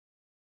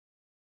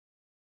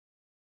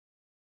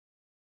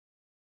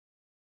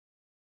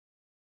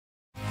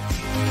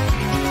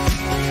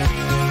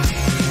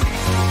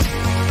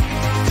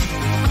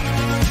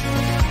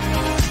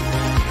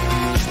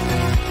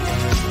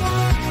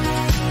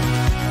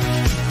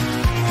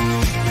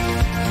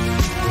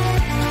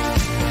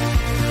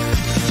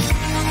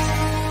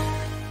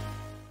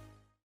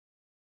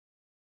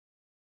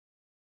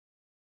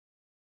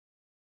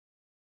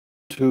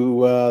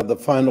to the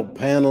final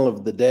panel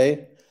of the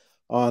day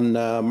on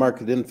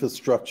market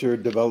infrastructure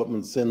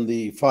developments in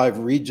the 5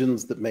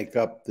 regions that make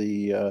up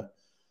the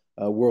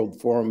World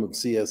Forum of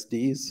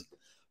CSDs.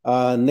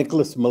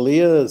 Nicholas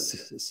Malia,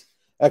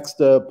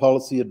 EXTA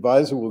Policy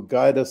Advisor, will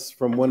guide us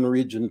from one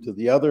region to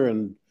the other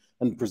and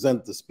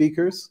present the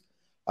speakers.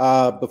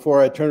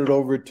 Before I turn it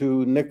over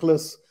to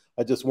Nicholas,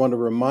 I just want to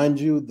remind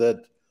you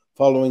that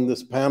following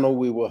this panel,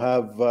 we will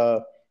have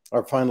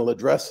our final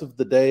address of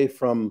the day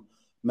from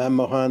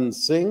Manmohan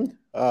Singh,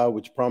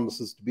 which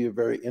promises to be a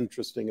very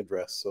interesting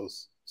address, so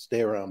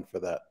stay around for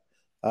that.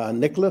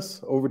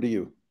 Nicholas, over to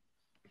you.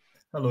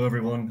 Hello,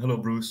 everyone. Hello,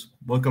 Bruce.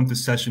 Welcome to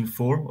session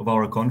 4 of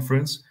our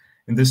conference.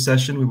 In this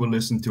session, we will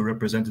listen to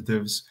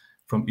representatives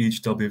from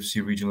each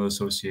WFC regional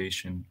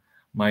association.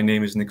 My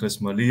name is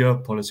Nicholas Malia,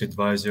 Policy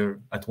Advisor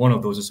at one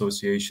of those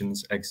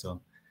associations, EXTA.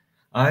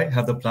 I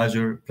have the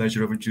pleasure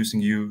of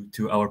introducing you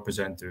to our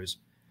presenters.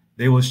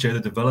 They will share the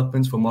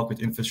developments for market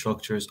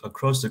infrastructures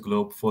across the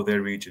globe for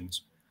their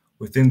regions.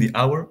 Within the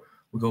hour,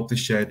 we hope to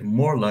shed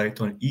more light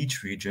on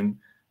each region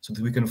so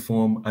that we can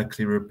form a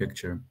clearer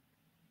picture.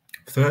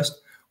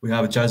 First, we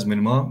have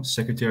Jasmine Ma,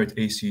 Secretary at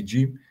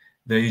ACG,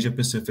 the Asia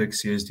Pacific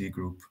CSD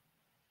Group.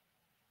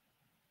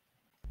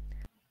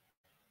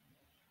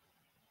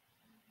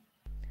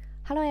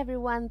 Hello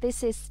everyone,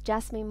 this is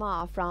Jasmine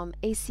Ma from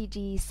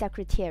ACG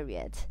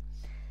Secretariat.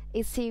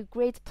 It's a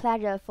great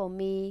pleasure for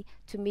me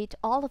to meet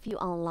all of you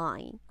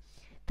online.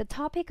 The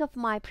topic of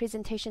my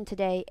presentation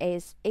today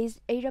is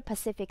Asia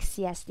Pacific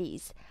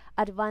CSDs,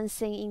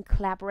 Advancing in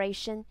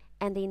Collaboration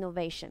and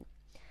Innovation.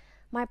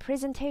 My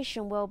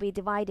presentation will be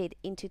divided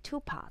into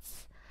 2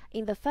 parts.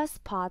 In the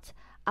first part,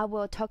 I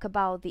will talk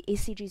about the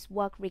ACG's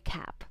work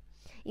recap.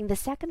 In the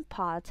second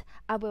part,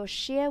 I will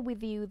share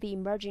with you the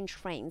emerging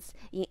trends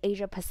in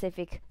Asia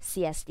Pacific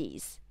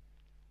CSDs.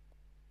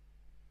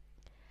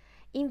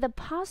 In the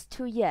past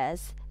 2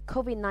 years,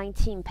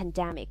 COVID-19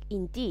 pandemic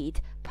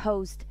indeed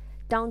posed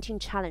daunting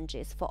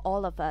challenges for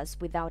all of us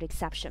without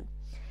exception.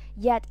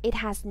 Yet it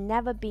has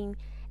never been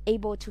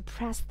able to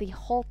press the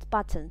halt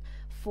button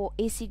for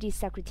ACG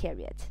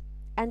Secretariat.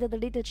 Under the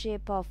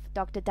leadership of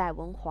Dr. Dai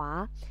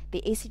Wenhua,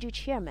 the ACG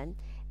Chairman,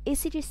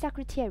 ACG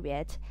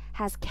Secretariat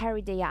has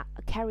carried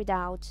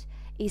out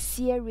a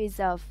series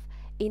of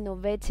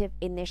innovative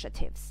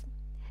initiatives.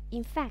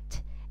 In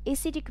fact,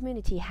 ACG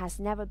community has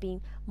never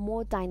been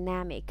more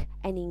dynamic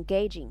and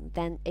engaging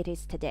than it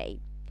is today.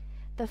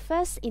 The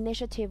first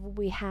initiative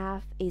we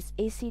have is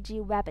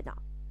ACG Webinar.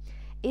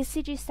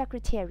 ACG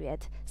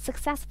Secretariat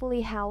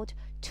successfully held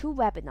 2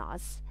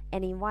 webinars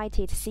and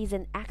invited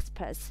seasoned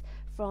experts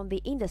from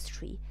the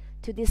industry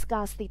to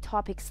discuss the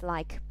topics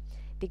like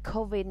the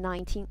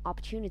COVID-19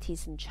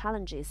 opportunities and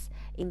challenges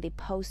in the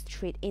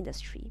post-trade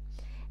industry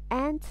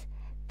and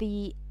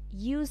the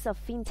use of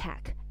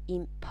fintech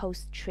in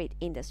post-trade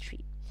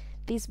industry.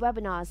 These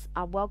webinars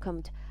are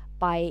welcomed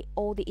by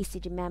all the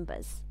ACG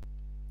members.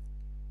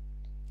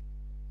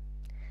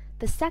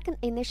 The second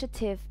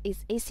initiative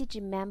is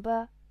ACG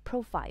Member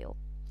Profile.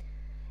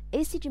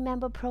 ACG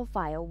Member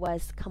Profile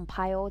was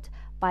compiled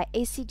by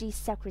ACG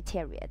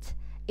Secretariat.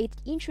 It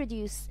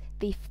introduced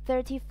the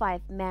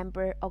 35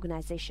 member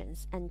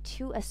organizations and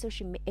 2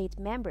 associate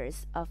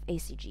members of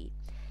ACG,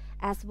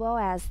 as well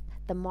as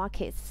the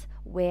markets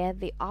where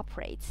they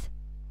operate.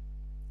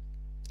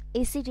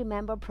 ACG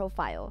Member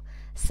Profile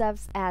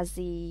serves as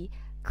a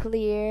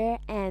clear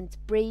and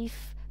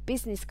brief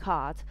business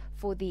card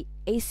for the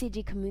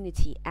ACG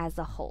community as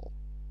a whole.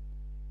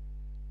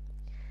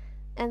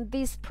 And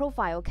this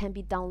profile can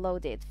be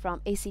downloaded from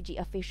ACG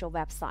official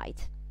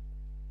website.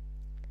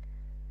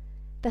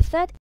 The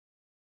third.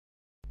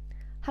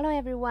 Hello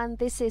everyone,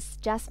 this is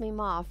Jasmine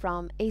Ma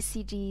from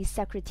ACG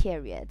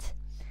Secretariat.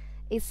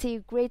 It's a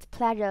great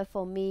pleasure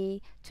for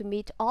me to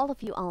meet all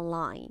of you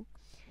online.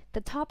 The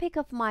topic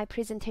of my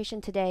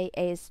presentation today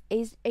is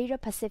Asia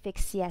Pacific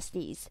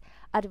CSDs,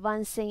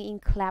 Advancing in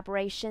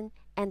Collaboration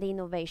and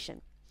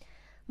Innovation.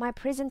 My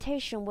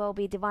presentation will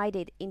be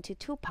divided into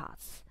 2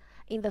 parts.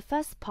 In the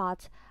first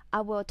part,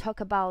 I will talk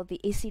about the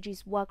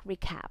ACG's work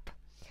recap.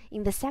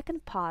 In the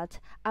second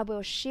part, I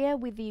will share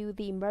with you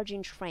the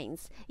emerging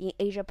trends in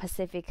Asia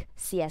Pacific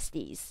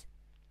CSDs.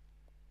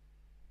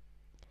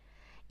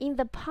 In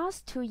the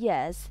past 2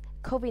 years,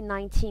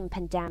 COVID-19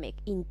 pandemic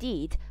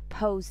indeed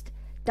posed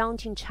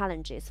daunting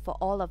challenges for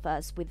all of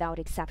us without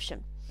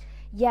exception.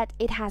 Yet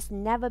it has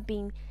never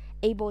been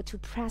able to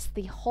press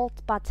the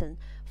halt button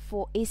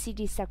for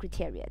ACG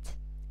Secretariat.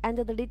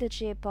 Under the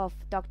leadership of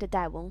Dr.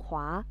 Dai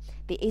Wenhua,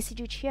 the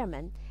ACG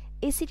Chairman,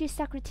 ACG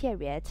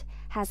Secretariat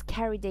has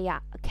carried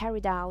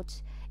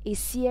out a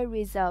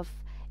series of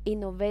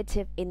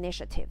innovative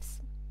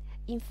initiatives.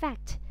 In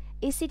fact,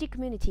 ACG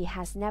community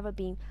has never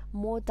been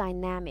more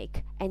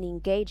dynamic and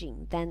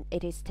engaging than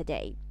it is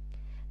today.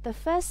 The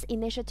first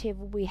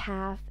initiative we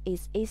have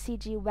is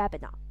ACG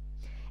Webinar.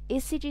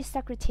 ACG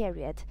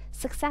Secretariat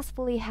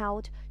successfully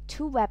held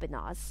 2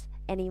 webinars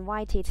and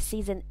invited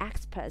seasoned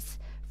experts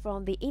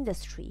from the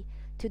industry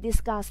to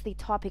discuss the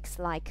topics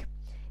like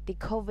the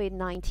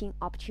COVID-19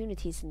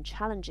 opportunities and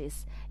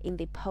challenges in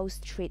the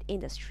post-trade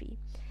industry,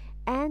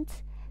 and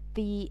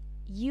the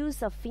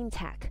use of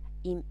fintech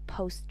in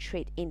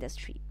post-trade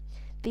industry.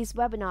 These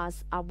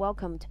webinars are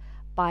welcomed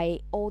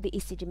by all the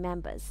ECG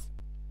members.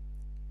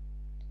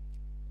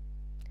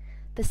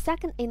 The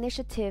second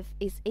initiative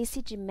is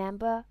ECG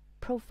Member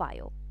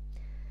Profile.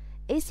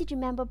 ECG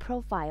Member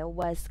Profile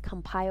was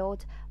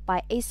compiled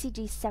by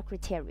ECG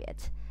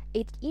Secretariat.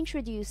 It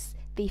introduced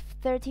the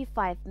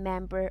 35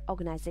 member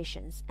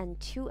organizations and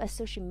 2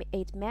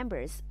 associate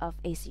members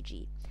of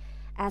ECG,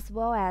 as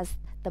well as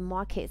the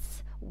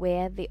markets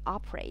where they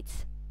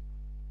operate.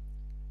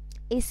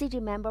 ECG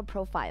Member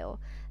Profile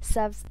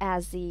serves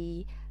as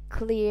the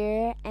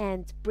clear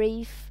and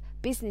brief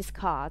business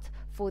card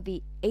for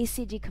the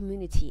ECG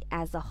community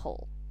as a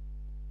whole.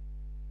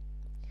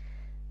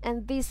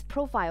 And this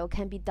profile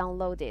can be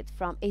downloaded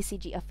from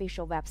ECG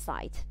official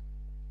website.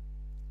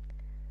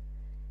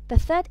 The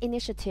third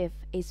initiative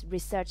is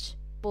Research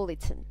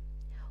Bulletin.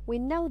 We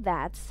know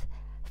that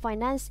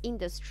finance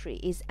industry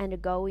is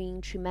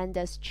undergoing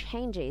tremendous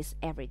changes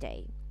every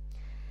day.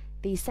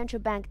 The central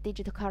bank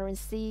digital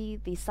currency,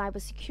 the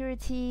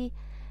cybersecurity,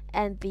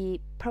 and the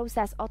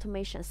process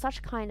automation,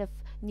 such kind of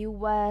new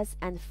words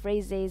and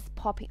phrases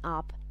popping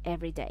up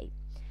every day.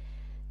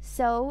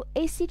 So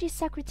ECG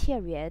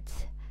Secretariat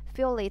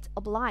feel it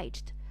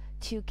obliged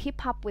to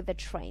keep up with the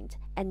trend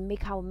and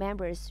make our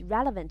members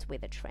relevant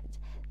with the trend.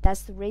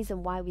 That's the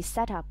reason why we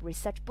set up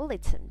Research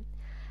Bulletin.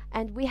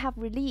 And we have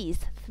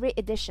released 3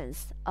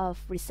 editions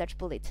of Research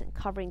Bulletin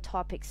covering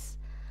topics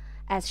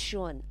as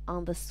shown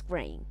on the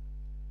screen.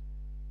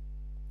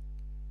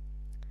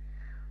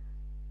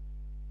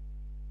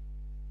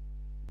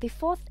 The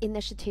fourth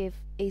initiative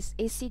is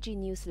ECG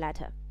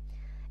Newsletter.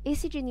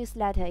 ECG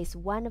Newsletter is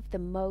one of the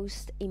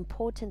most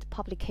important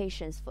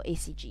publications for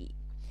ECG,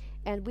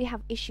 and we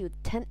have issued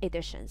 10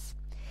 editions.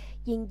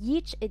 In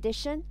each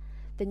edition,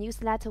 the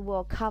newsletter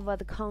will cover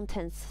the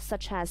contents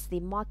such as the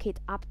market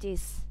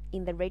updates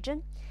in the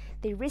region,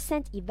 the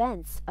recent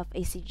events of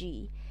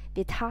ECG,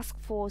 the task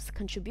force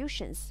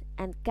contributions,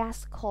 and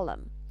guest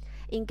column.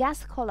 In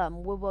guest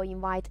column, we will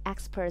invite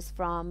experts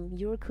from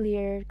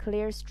Euroclear,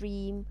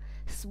 Clearstream,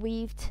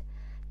 Swift,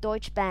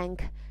 Deutsche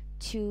Bank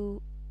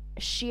to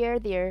share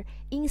their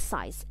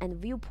insights and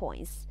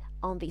viewpoints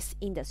on this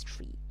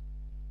industry.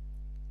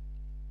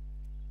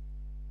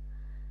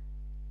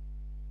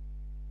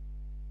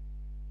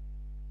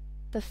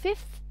 The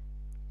fifth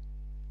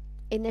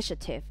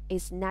initiative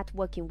is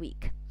Networking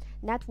Week.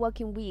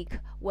 Networking Week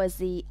was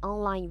the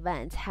online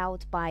event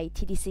held by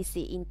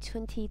TDCC in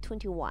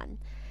 2021,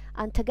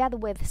 and together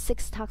with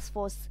 6 task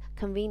force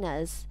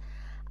conveners,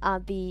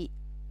 the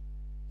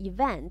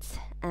event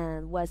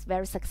was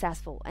very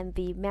successful, and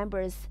the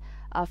members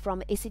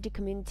from ECG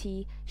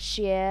community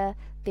share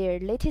their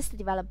latest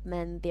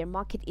development, their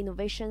market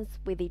innovations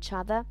with each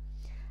other,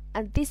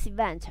 and this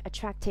event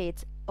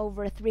attracted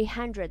over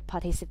 300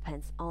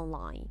 participants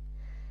online.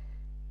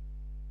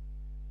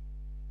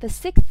 The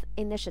 6th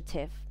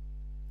initiative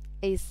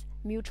is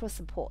mutual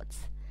support.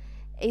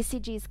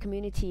 ECG's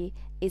community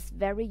is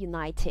very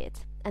united,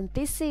 and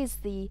this is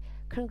the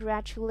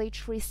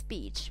congratulatory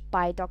speech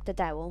by Dr.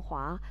 Dai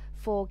Wenhua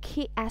for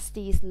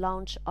KSD's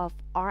launch of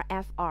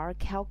RFR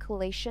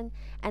calculation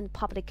and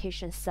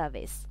publication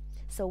service.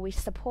 So we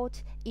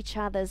support each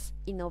other's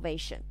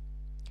innovation.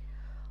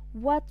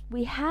 What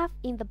we have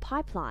in the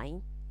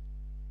pipeline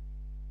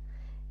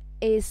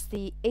is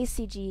the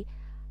ECG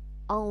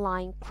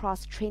online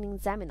cross-training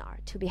seminar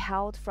to be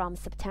held from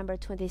September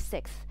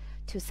 26th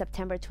to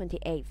September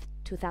 28th,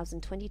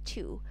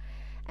 2022.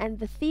 And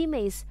the theme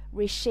is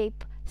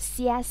Reshape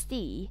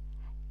CSD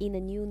in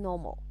a New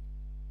Normal.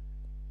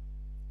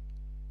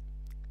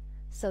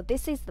 So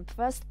this is the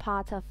first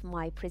part of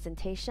my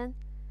presentation.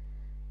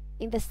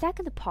 In the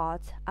second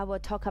part, I will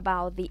talk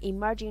about the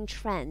emerging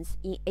trends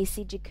in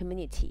ECG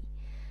community.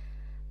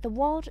 The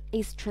world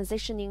is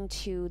transitioning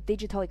to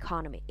digital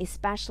economy,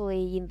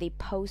 especially in the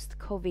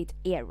post-COVID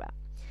era.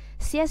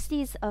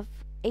 CSDs of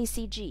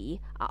ECG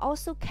are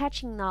also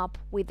catching up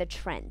with the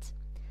trend.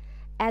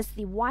 As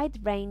the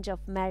wide range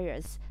of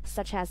measures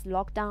such as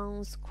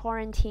lockdowns,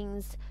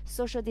 quarantines,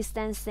 social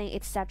distancing,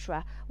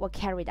 etc. were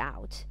carried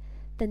out,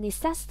 the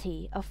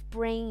necessity of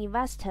bringing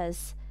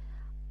investors'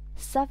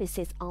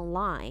 services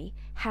online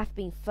have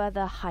been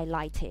further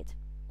highlighted.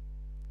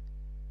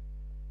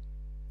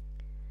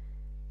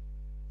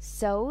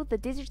 So the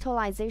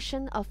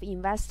digitalization of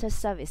investor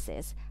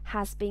services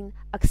has been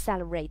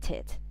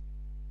accelerated.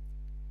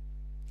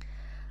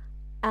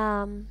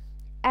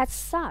 As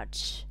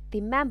such,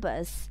 the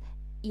members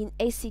in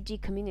ECG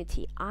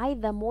community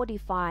either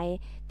modify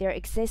their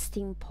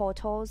existing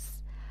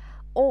portals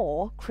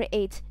or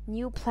create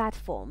new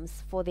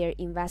platforms for their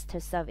investor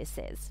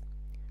services.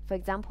 For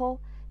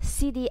example,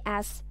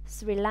 CDS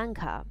Sri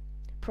Lanka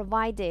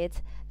provided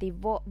the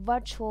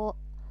virtual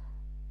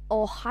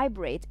or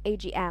hybrid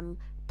AGM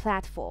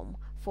platform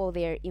for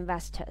their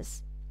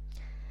investors.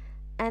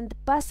 And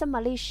Bursa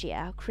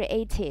Malaysia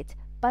created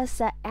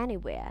Bursa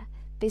Anywhere.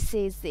 This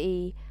is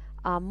a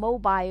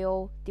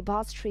mobile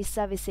depository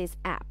services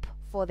app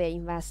for their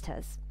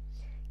investors.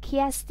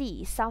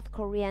 KSD, South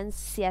Korean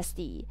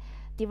CSD,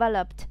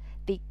 developed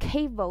the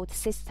K-Vote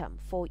system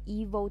for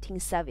e-voting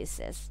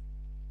services.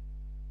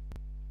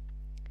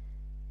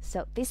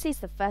 So this is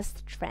the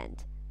first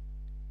trend.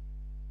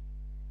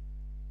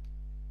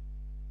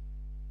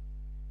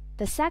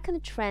 The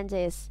second trend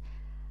is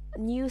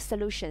new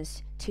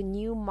solutions to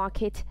new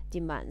market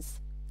demands.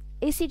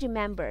 ACG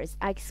members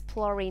are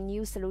exploring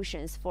new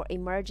solutions for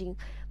emerging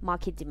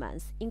market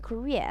demands. In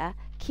Korea,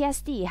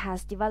 KSD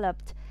has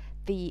developed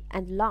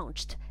and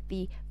launched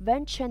the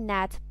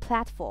VentureNet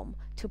platform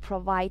to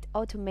provide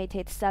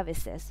automated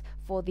services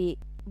for the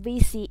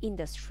VC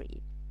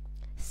industry.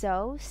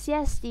 So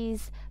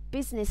CSD's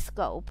business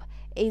scope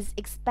is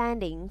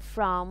expanding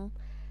from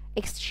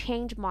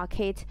exchange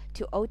market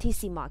to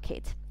OTC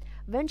market.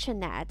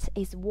 VentureNet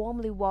is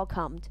warmly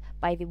welcomed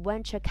by the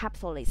venture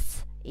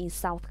capitalists in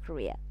South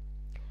Korea.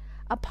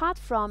 Apart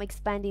from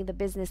expanding the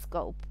business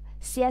scope,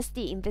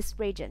 CSD in this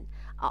region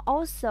are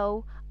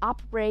also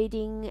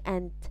upgrading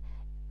and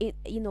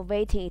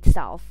innovating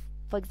itself.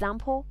 For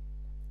example,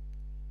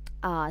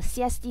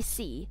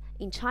 CSDC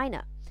in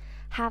China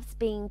has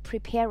been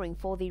preparing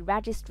for the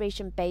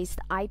registration-based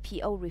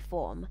IPO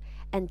reform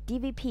and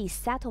DVP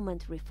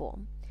settlement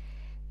reform.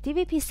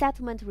 DVP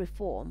settlement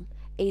reform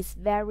is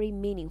very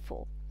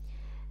meaningful.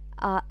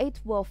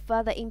 It will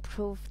further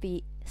improve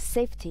the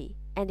safety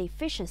and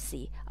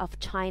efficiency of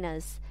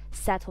China's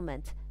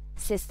settlement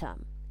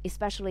system,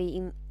 especially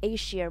in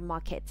Asia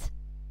market.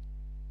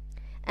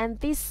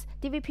 And this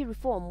DVP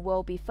reform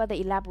will be further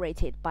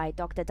elaborated by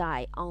Dr.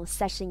 Dai on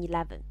session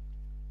 11.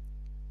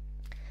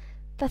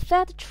 The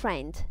third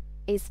trend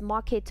is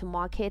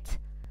market-to-market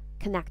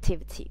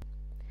connectivity.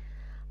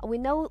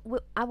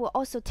 I will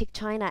also take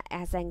China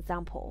as an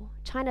example.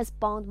 China's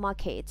bond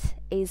market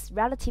is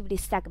relatively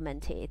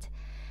segmented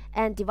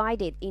and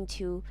divided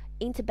into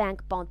interbank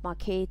bond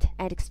market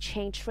and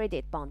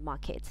exchange-traded bond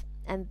market.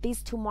 And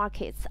these two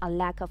markets are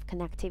lack of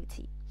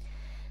connectivity.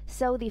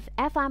 So the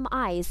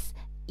FMIs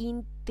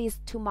in these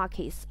two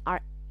markets are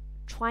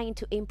trying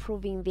to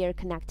improving their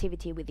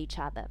connectivity with each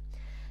other.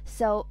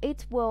 So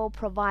it will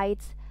provide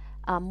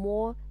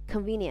more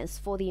convenience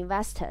for the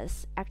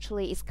investors.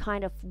 Actually, it's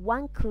kind of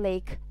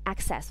one-click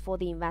access for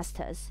the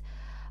investors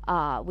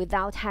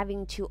without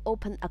having to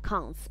open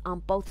accounts on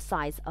both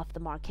sides of the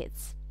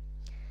markets.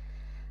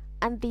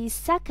 And the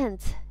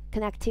second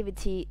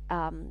connectivity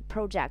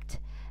project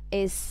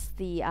is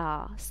the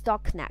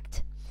Stock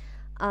Connect.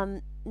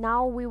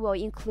 Now we will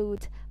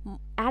include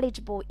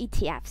eligible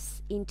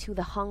ETFs into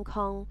the Hong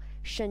Kong,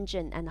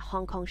 Shenzhen, and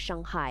Hong Kong,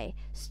 Shanghai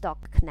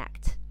Stock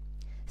Connect.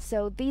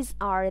 So these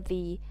are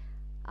the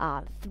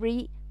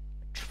three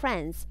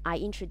trends I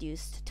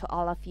introduced to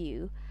all of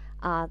you.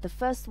 The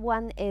first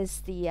one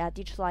is the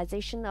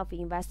digitalization of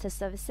investor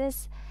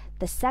services.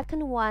 The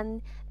second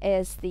one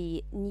is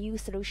the new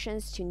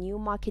solutions to new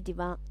market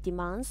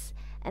demands.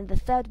 And the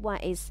third one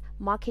is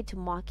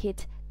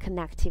market-to-market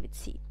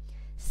connectivity.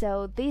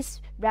 So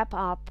this wrap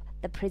up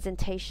the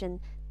presentation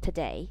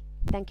today.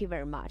 Thank you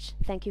very much.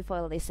 Thank you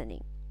for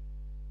listening.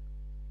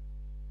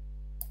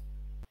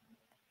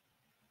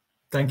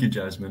 Thank you,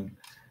 Jasmine.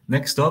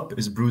 Next up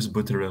is Bruce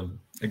Butterill,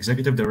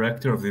 Executive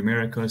Director of the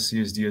Americas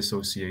CSD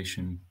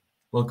Association.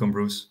 Welcome,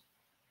 Bruce.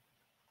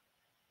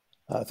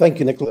 Thank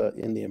you, Nicola,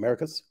 in the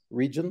Americas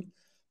region.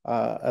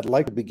 I'd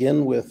like to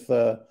begin with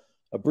a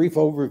brief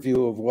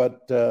overview of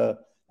what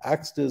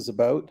AXTA is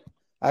about.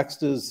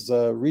 AXTA is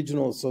a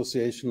regional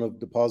association of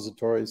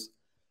depositories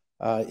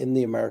in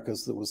the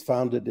Americas that was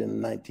founded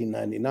in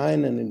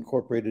 1999 and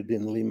incorporated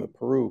in Lima,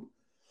 Peru.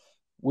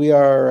 We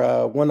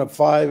are one of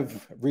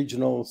 5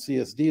 regional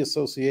CSD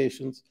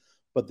associations,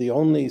 but the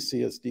only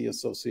CSD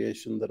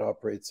association that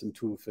operates in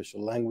 2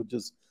 official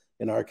languages.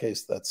 In our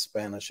case, that's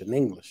Spanish and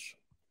English.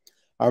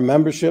 Our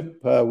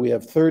membership, we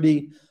have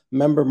 30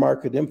 member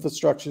market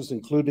infrastructures,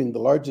 including the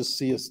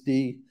largest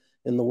CSD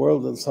in the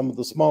world and some of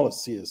the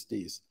smallest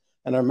CSDs.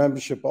 And our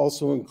membership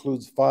also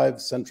includes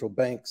 5 central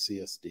bank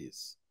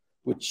CSDs,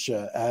 which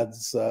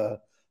adds a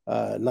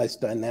nice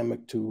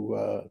dynamic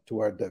to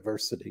our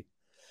diversity.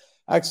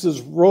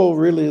 AXTA's role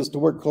really is to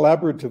work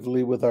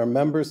collaboratively with our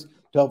members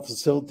to help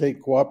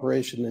facilitate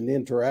cooperation and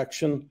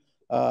interaction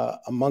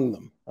among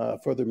them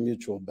for their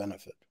mutual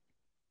benefit.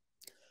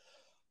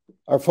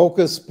 Our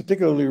focus,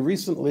 particularly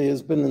recently,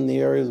 has been in the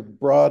areas of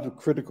broad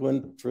critical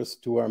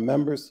interest to our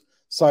members: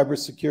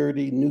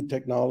 cybersecurity, new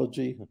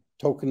technology,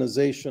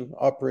 tokenization,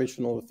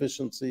 operational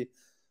efficiency,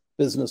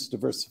 business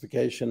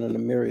diversification, and a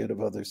myriad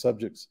of other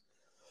subjects.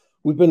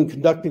 We've been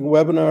conducting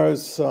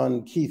webinars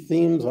on key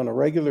themes on a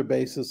regular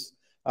basis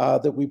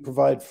that we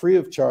provide free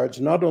of charge,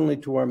 not only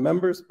to our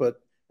members,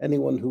 but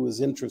anyone who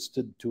is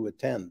interested to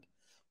attend.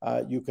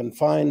 You can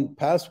find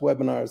past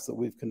webinars that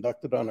we've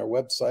conducted on our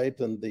website,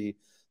 and the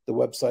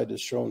website is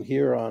shown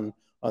here on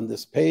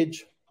this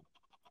page.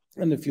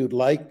 And if you'd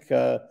like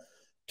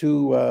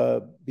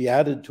to be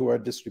added to our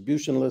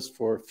distribution list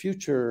for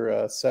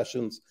future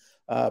sessions,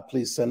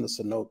 please send us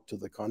a note to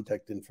the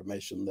contact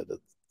information that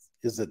is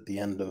is at the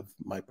end of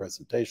my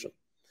presentation.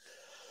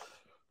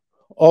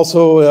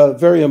 Also,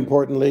 very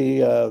importantly,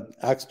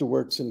 AXTA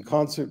works in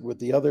concert with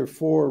the other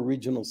 4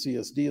 regional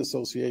CSD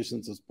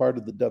associations as part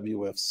of the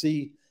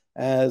WFC,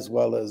 as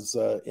well as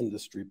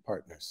industry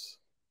partners.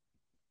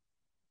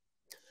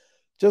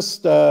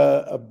 Just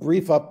a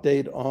brief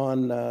update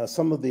on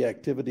some of the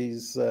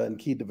activities and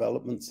key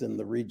developments in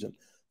the region.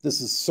 This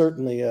is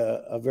certainly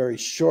a very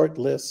short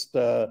list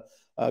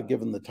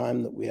given the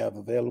time that we have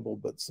available,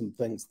 but some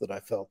things that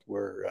I felt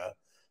were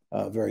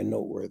very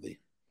noteworthy.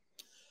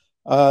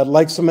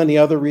 Like so many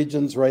other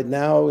regions right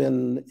now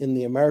in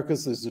the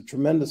Americas, there's a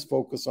tremendous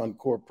focus on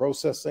core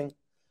processing.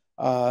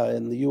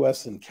 In the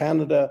US and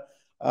Canada,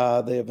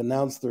 they have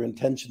announced their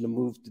intention to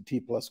move to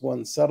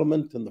T+1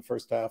 settlement in the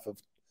first half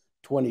of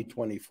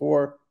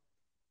 2024.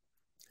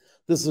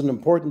 This is an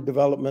important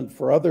development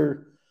for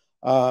other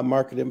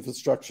market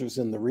infrastructures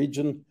in the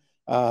region,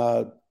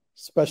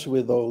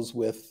 especially those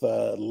with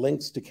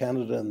links to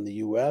Canada and the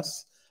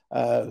US,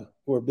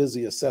 who are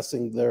busy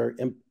assessing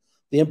the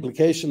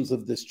implications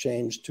of this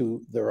change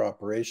to their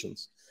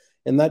operations.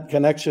 In that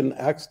connection,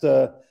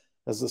 AXTA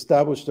has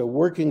established a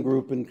working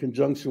group in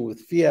conjunction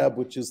with FIAB,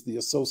 which is the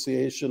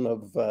Association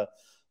of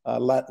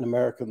Latin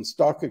American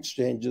Stock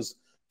Exchanges,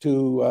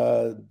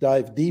 to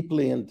dive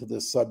deeply into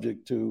this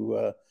subject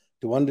to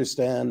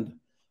understand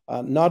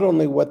not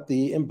only what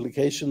the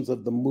implications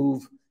of the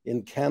move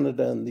in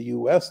Canada and the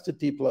US to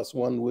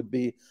T+1 would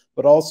be,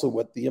 but also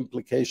what the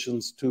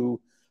implications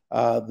to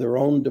their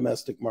own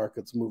domestic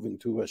markets moving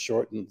to a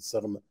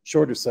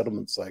shorter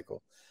settlement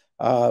cycle.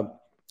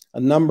 A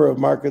number of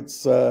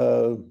markets,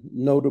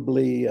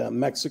 notably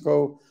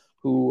Mexico,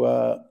 who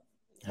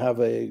have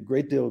a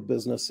great deal of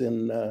business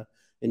in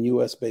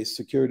US-based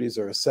securities,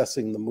 are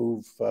assessing the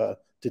move to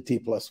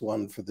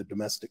T+1 for the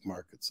domestic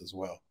markets as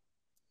well.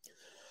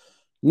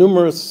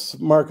 Numerous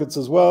markets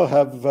as well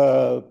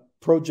have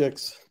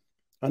projects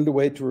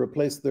underway to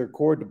replace their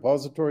core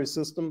depository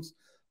systems,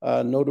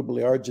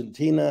 notably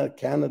Argentina,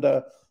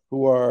 Canada,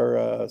 who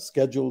are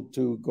scheduled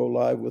to go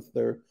live with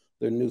their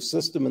new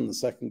system in the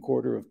second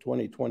quarter of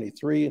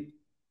 2023.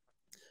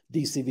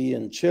 DCV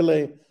in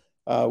Chile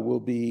will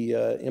be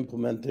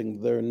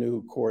implementing their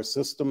new core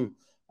system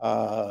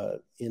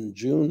in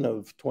June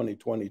of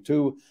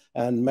 2022,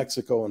 and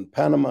Mexico and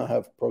Panama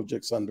have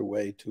projects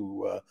underway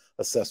to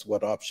assess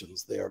what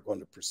options they are going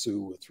to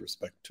pursue with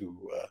respect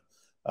to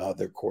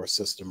their core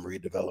system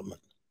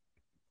redevelopment.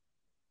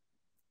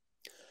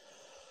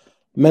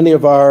 Many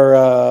of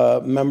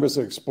our members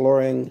are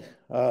exploring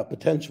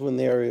potential in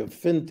the area of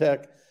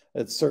fintech.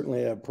 It's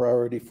certainly a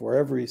priority for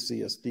every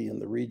CSD in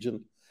the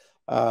region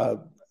as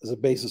a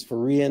basis for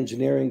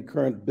re-engineering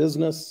current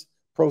business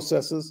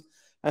processes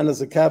and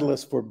as a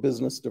catalyst for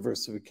business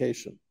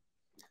diversification.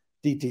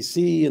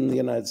 DTC in the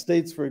United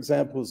States, for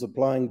example, is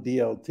applying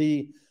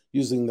DLT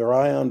using their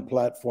ION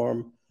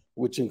platform,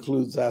 which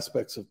includes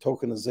aspects of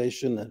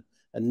tokenization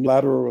and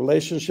bilateral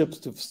relationships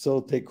to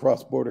facilitate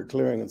cross-border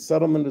clearing and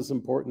settlement is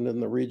important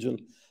in the region.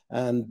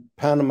 And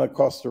Panama,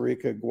 Costa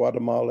Rica,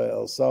 Guatemala,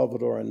 El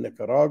Salvador, and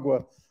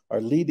Nicaragua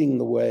are leading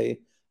the way,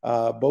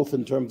 both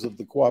in terms of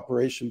the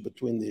cooperation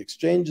between the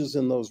exchanges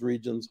in those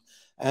regions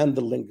and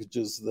the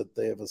linkages that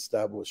they have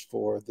established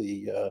for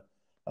the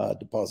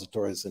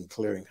depositories and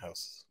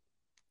clearinghouses.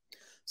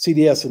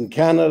 CDS in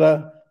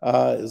Canada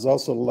is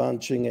also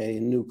launching a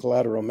new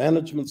collateral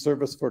management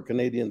service for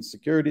Canadian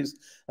securities,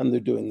 and they're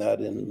doing that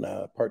in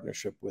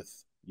partnership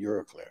with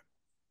Euroclear.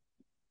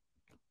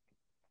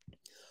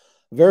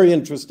 Very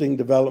interesting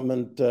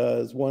development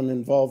is one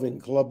involving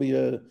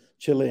Colombia,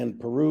 Chile, and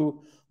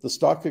Peru. The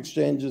stock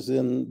exchanges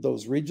in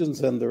those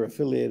regions and their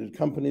affiliated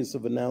companies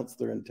have announced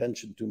their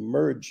intention to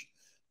merge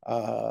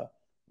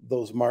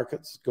those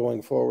markets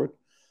going forward.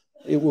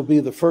 It will be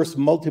the first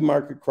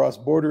multi-market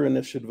cross-border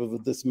initiative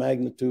of this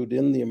magnitude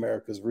in the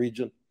Americas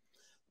region.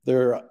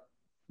 Their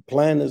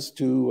plan is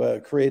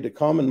to create a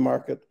common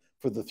market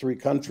for the 3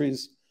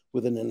 countries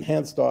with an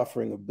enhanced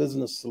offering of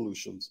business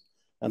solutions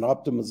and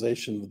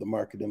optimization of the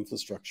market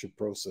infrastructure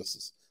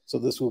processes. So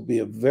this will be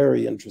a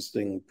very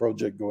interesting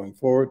project going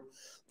forward.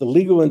 The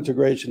legal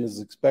integration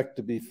is expected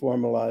to be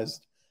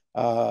formalized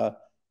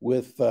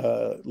with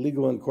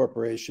legal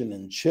incorporation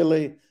in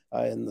Chile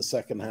in the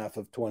second half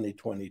of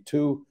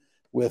 2022,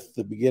 with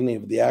the beginning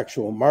of the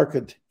actual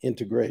market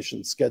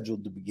integration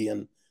scheduled to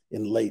begin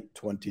in late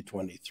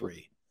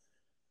 2023.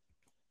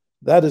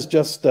 That is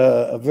just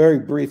a very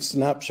brief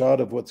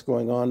snapshot of what's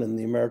going on in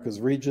the Americas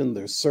region.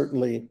 There's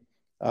certainly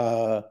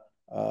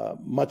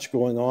much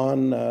going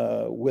on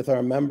with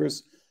our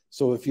members.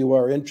 So if you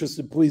are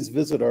interested, please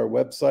visit our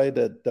website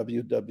at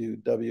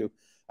www.axta.org,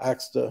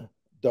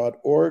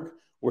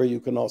 where you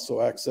can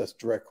also access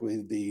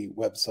directly the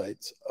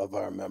websites of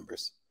our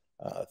members.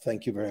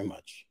 Thank you very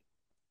much.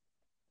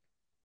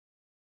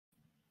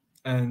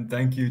 And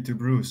thank you to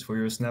Bruce for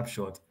your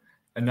snapshot.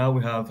 And now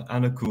we have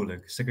Anna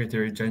Kulik,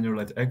 Secretary General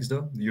at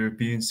EXDA, the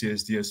European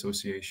CSD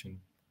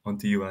Association. On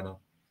to you, Anna.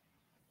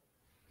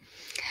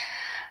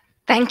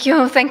 Thank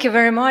you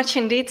very much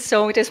indeed.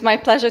 So it is my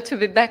pleasure to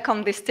be back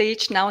on the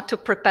stage now to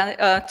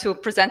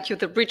present you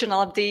the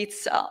regional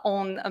updates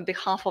on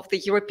behalf of the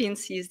European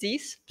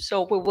CSDs.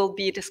 So we will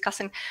be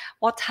discussing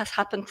what has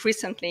happened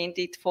recently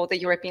indeed for the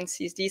European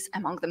CSDs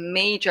among the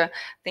major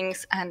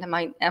things and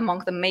among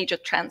the major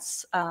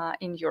trends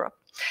in Europe.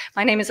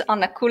 My name is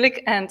Anna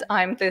Kulik and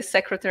I'm the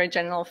Secretary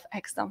General of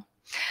EXDA.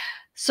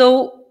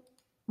 So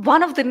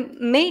one of the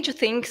major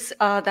things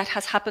that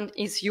has happened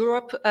in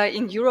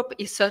Europe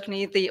is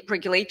certainly the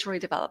regulatory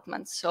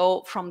development.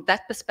 So from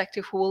that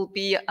perspective, we will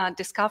be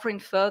discovering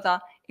further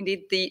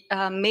indeed the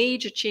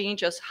major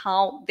changes,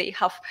 how they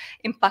have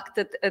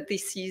impacted the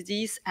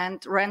CSDs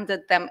and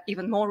rendered them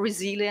even more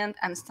resilient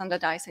and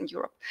standardized in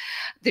Europe.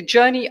 The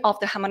journey of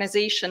the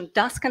harmonization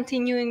does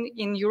continue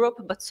in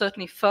Europe, but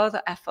certainly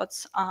further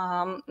efforts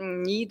are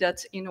needed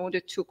in order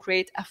to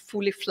create a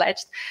fully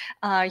fledged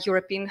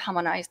European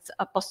harmonized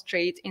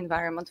post-trade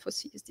environment for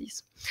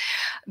CSDs.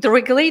 The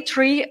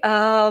regulatory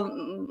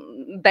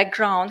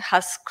background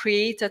has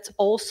created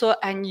also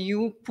a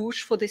new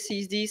push for the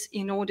CSDs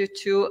in order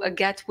to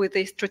get with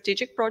the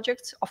strategic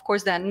projects. Of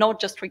course, they are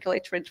not just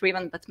regulatory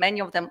driven, but many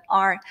of them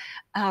are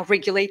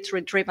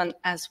regulatory driven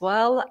as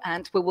well.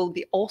 And we will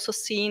be also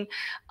seeing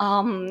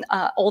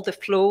all the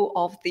flow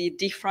of the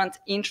different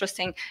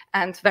interesting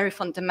and very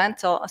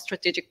fundamental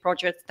strategic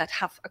projects that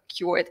have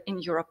occurred in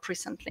Europe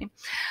recently.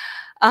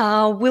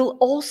 We'll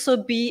also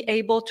be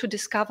able to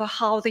discover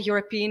how the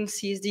European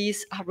CSDs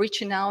are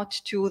reaching out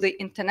to the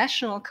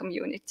international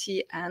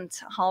community and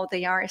how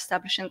they are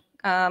establishing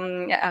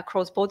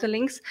cross-border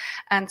links,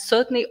 and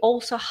certainly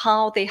also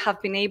how they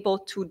have been able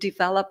to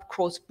develop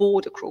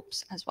cross-border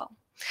groups as well.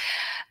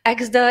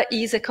 EXDA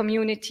is a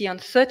community on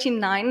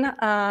 39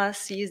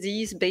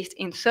 CSDs based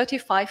in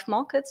 35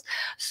 markets.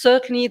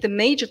 Certainly the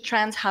major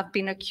trends have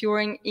been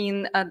occurring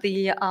in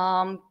the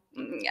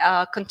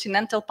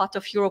continental part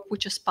of Europe,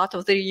 which is part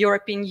of the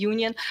European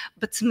Union,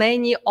 but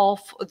many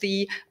of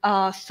the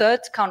third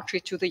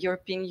country to the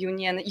European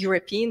Union,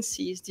 European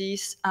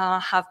CSDs,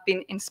 have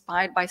been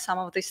inspired by some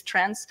of these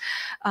trends.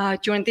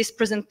 During this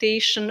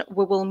presentation,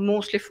 we will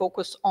mostly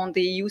focus on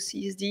the EU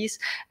CSDs,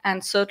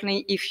 and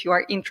certainly if you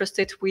are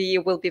interested, we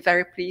will be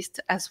very pleased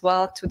as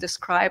well to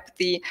describe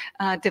the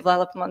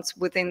developments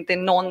within the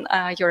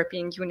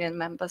non-European Union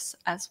members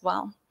as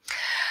well.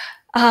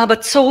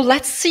 But so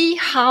let's see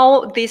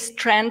how these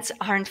trends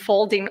are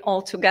unfolding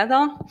all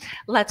together.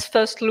 Let's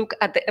first look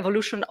at the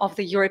evolution of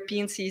the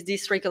European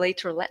CSDs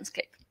regulatory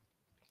landscape.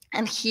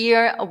 And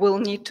here we'll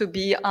need to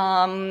be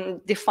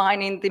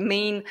defining the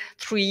main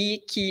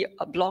three key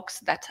blocks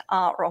that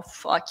are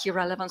of key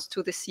relevance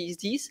to the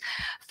CSDs.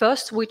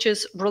 First, which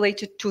is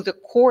related to the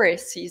core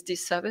CSD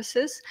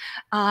services.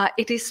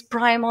 It is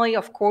primarily,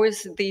 of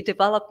course, the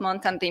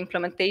development and the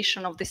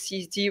implementation of the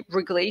CSD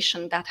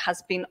regulation that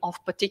has been of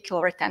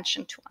particular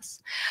attention to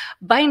us.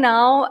 By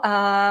now,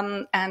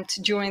 and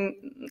during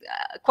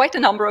quite a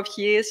number of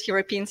years,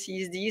 European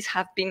CSDs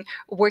have been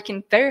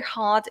working very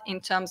hard in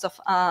terms of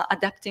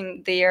adapting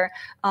their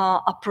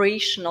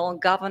operational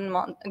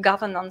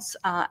governance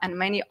and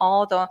many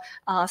other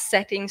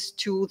settings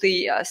to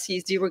the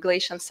CSD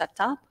regulation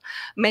setup.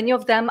 Many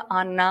of them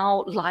are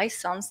now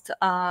licensed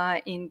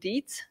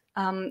indeed,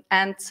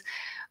 and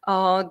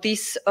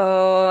these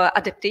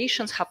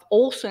adaptations have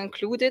also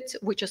included,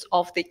 which is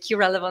of the key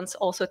relevance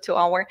also to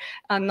our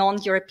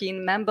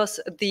non-European members,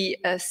 the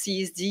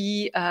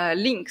CSD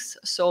links.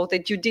 So the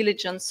due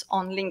diligence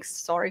on links,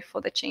 sorry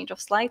for the change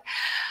of slide.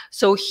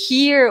 So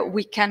here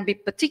we can be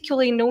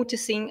particularly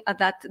noticing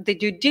that the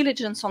due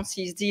diligence on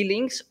CSD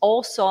links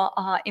also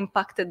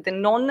impacted the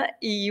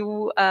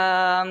non-EU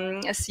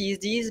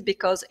CSDs,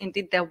 because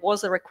indeed there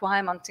was a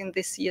requirement in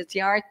the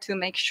CSDR to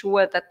make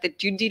sure that the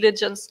due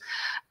diligence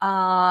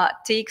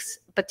takes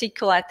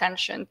particular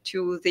attention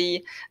to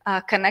the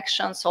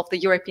connections of the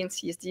European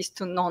CSDs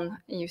to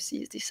non-EU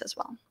CSDs as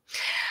well.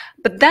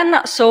 But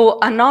then, so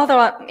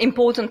another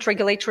important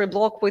regulatory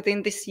block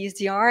within the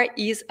CSDR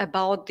is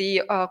about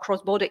the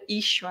cross-border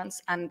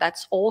issuance, and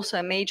that's also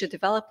a major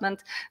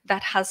development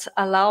that has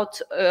allowed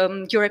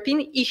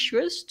European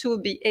issuers to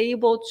be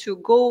able to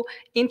go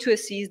into a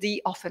CSD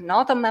of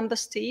another member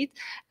state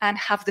and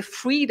have the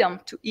freedom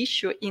to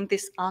issue in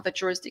this other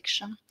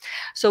jurisdiction.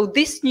 So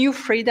this new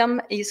freedom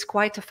is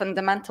quite a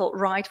fundamental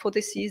right for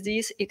the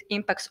CSDs. It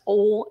impacts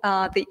all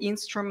the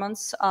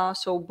instruments,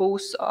 so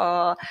both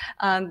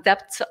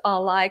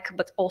debt-like,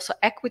 but also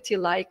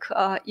equity-like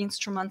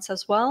instruments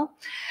as well.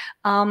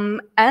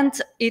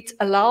 And it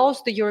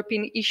allows the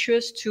European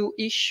issuers to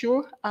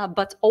issue,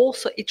 but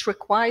also it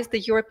requires the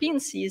European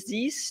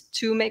CSDs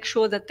to make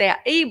sure that they are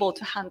able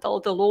to handle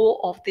the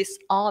law of this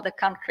other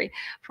country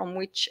from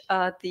which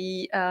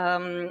the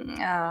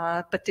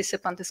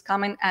participant is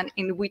coming and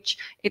in which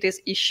it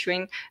is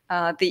issuing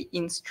the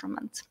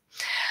instrument.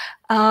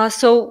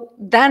 So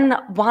then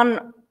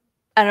one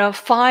And a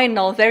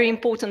final, very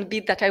important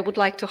bit that I would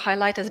like to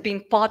highlight as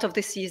being part of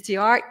the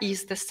CSDR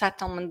is the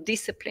settlement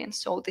discipline.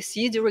 So the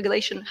CSD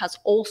regulation has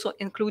also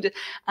included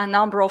a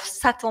number of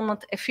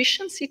settlement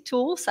efficiency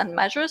tools and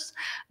measures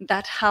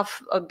that have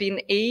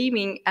been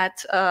aiming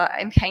at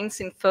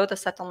enhancing further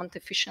settlement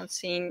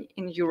efficiency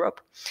in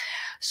Europe.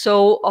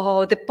 So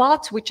the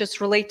part which is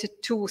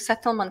related to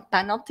settlement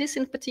penalties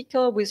in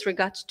particular, with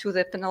regard to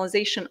the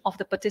penalization of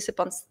the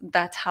participants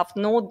that have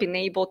not been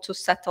able to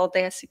settle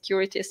their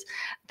securities,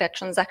 their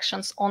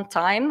transactions on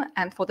time,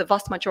 and for the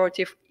vast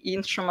majority of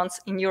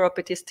instruments in Europe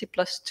it is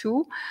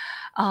T+2.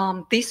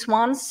 These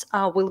ones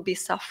will be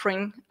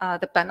suffering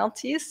the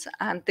penalties,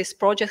 and this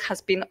project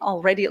has been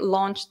already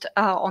launched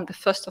on the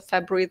 1st of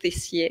February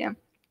this year.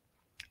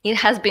 It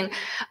has been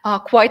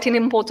quite an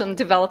important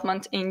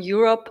development in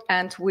Europe,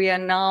 and we are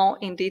now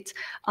indeed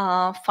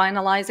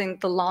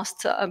finalizing the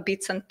last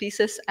bits and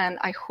pieces, and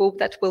I hope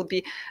that we'll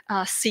be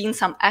seeing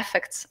some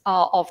effects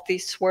of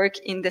this work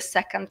in the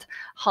second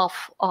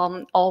half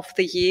of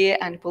the year,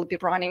 and we'll be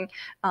running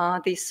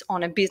this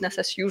on a business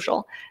as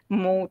usual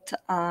mode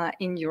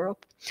in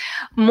Europe.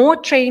 More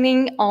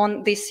training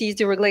on the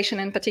CSD regulation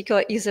in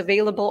particular is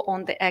available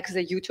on the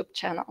EXDA YouTube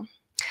channel.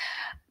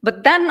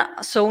 But then,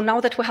 so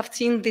now that we have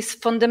seen this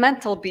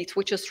fundamental bit,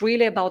 which is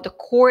really about the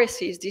core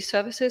CSD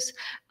services,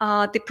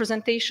 the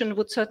presentation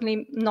would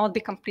certainly not be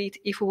complete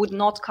if we would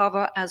not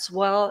cover as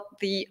well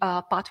the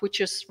part which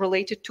is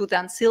related to the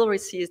ancillary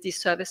CSD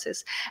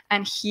services.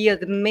 And here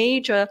the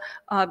major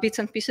bits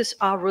and pieces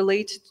are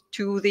related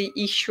to the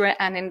issuer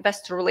and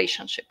investor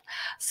relationship,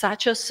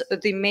 such as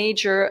the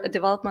major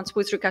developments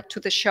with regard to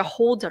the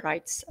shareholder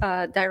rights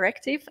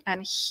directive.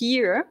 And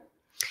here,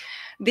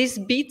 this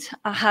bit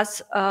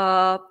has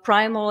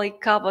primarily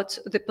covered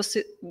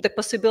the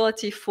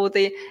possibility for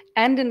the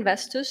end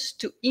investors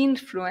to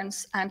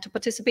influence and to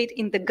participate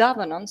in the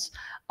governance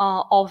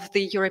of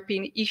the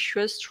European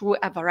issuers through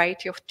a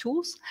variety of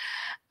tools.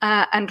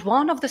 And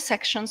one of the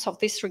sections of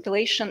this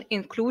regulation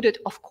included,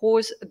 of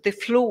course, the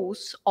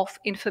flows of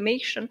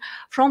information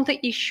from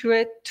the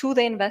issuer to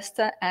the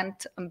investor and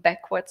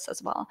backwards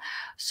as well.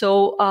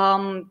 So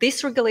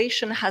this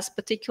regulation has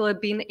particularly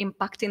been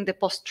impacting the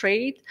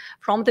post-trade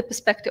from the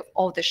perspective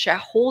of the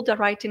shareholder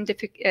right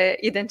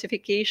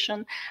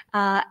identification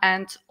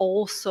and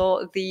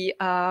also the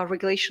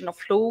regulation of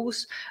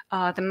flows,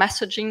 the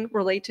messaging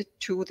related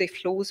to the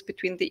flows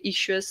between the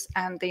issuers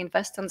and the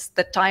investors,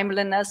 the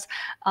timeliness,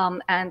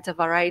 and a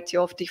variety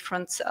of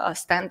different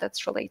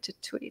standards related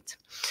to it.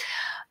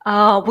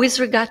 With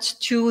regard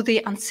to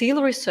the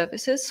ancillary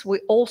services, we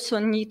also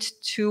need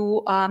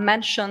to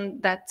mention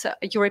that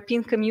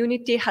European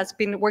community has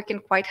been working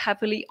quite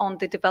heavily on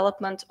the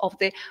development of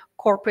the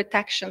corporate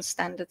action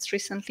standards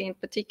recently in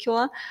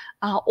particular,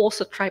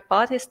 also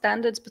tri-party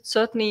standards, but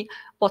certainly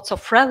what's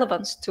of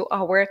relevance to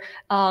our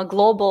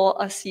global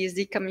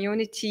CSD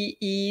community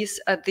is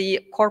the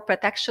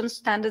corporate action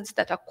standards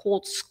that are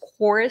called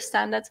SCORE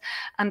standards,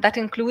 and that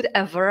include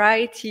a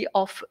variety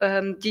of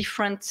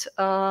different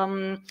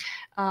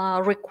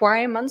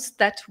requirements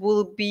that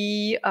will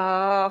be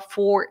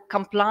for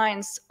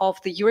compliance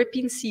of the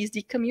European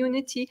CSD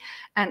community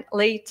and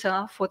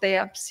later for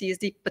their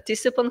CSD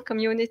participant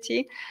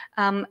community,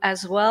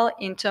 as well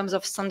in terms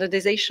of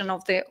standardization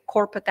of the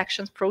corporate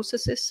action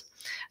processes.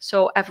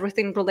 So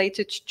everything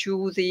related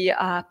to the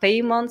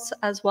payments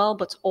as well,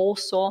 but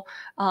also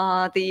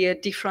the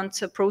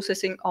different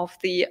processing of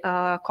the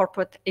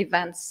corporate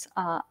events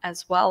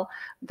as well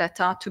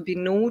that are to be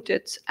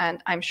noted.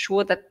 And I'm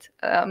sure that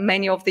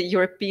many of the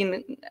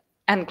European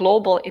and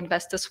global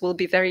investors will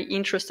be very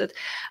interested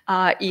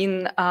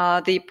in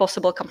the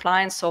possible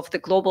compliance of the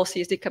global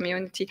CSD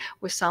community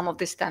with some of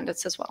the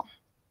standards as well.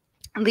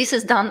 And this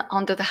is done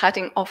under the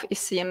heading of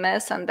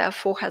ECMS and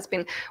therefore has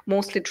been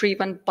mostly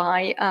driven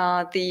by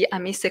the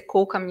AMISE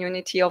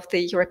co-community of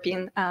the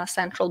European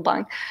Central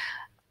Bank,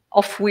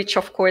 of which,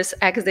 of course,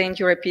 EXDA and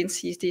European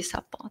CSDs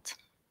are part.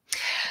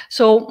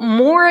 So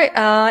more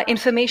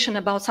information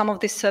about some of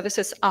these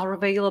services are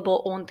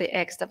available on the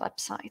EXDA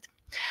website.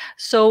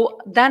 So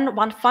then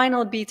one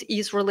final bit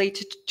is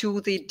related to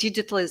the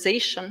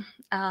digitalization.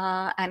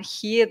 And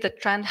here the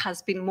trend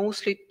has been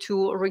mostly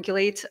to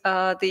regulate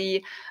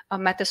the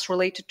matters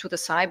related to the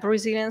cyber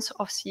resilience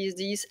of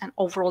CSDs and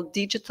overall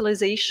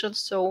digitalization,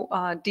 so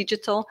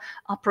digital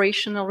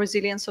operational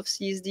resilience of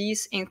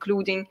CSDs,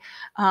 including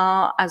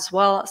as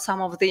well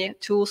some of the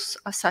tools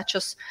such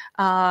as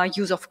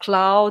use of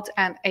cloud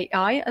and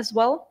AI as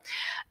well.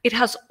 It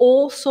has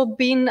also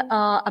been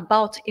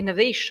about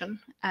innovation.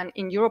 And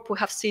in Europe, we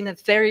have seen a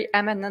very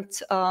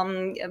eminent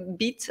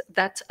bit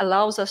that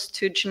allows us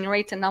to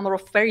generate a number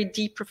of very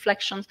deep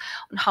reflections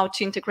on how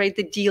to integrate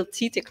the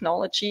DLT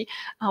technology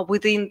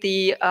within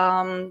the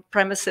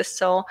premises,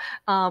 so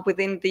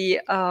within the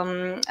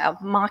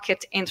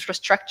market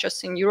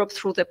infrastructures in Europe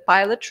through the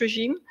pilot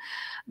regime.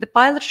 The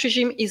pilot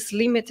regime is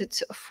limited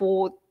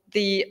for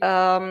the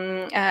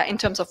in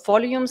terms of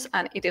volumes,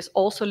 and it is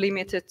also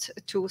limited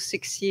to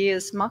 6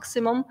 years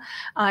maximum.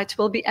 It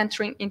will be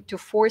entering into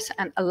force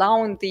and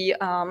allowing the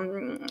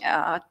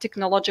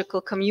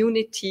technological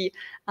community,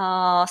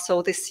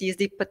 so the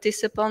CSD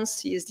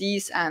participants,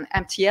 CSDs and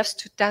MTFs,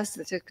 to test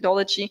the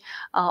technology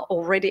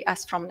already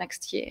as from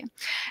next year.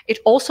 It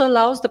also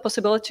allows the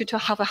possibility to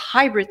have a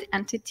hybrid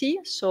entity,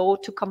 so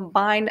to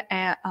combine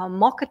a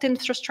market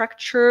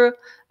infrastructure,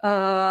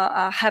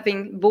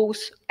 having both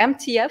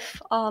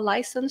MTF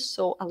license,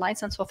 so a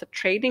license of a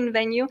trading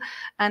venue,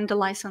 and the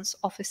license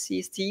of a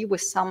CSD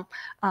with some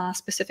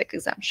specific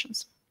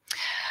exemptions.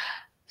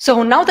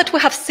 So now that we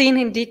have seen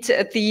indeed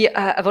the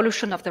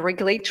evolution of the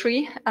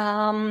regulatory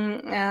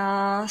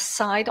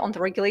side, on the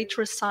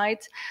regulatory side,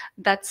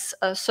 that's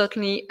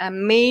certainly a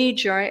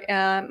major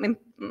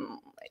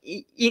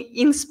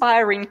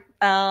inspiring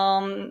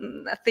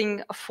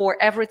thing for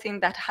everything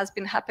that has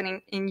been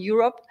happening in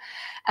Europe,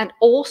 and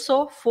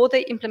also for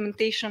the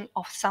implementation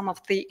of some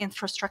of the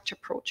infrastructure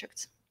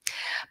projects.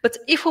 But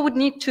if we would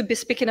need to be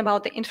speaking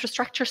about the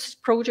infrastructure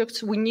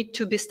projects, we need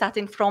to be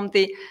starting from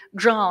the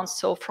ground,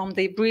 so from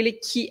the really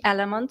key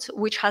element,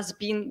 which has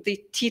been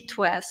the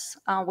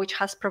T2S, which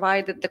has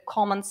provided the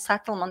common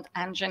settlement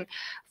engine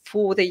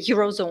for the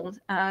Eurozone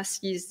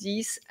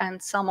CSDs,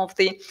 and some of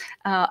the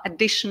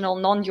additional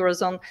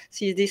non-Eurozone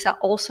CSDs are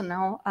also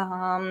now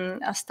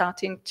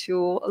starting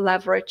to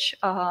leverage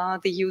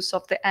the use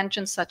of the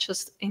engines, such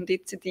as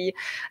indeed the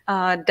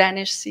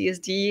Danish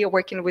CSD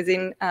working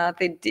within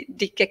the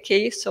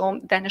DKK, so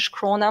Danish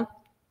krona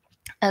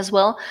as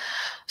well.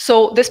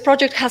 So this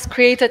project has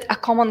created a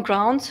common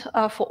ground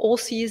for all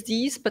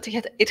CSDs, but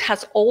it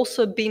has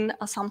also been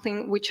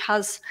something which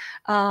has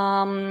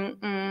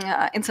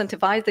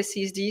incentivized the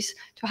CSDs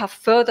to have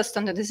further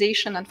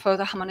standardization and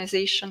further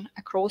harmonization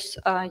across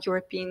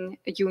European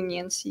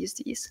Union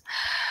CSDs.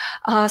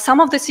 Some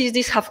of the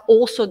CSDs have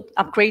also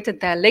upgraded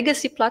their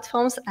legacy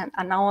platforms and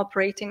are now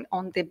operating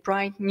on the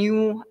bright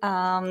new,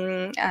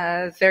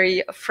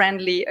 very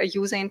friendly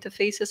user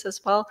interfaces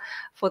as well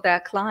for their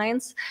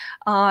clients.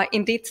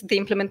 Indeed, the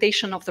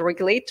implementation of the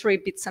regulatory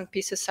bits and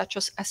pieces such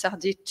as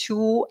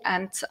SRD2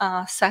 and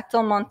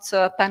settlement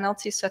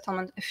penalties,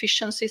 settlement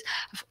efficiencies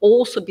have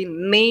also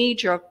been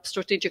major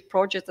strategic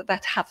projects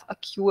that have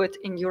occurred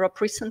in Europe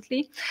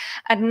recently.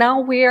 And now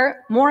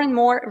we're more and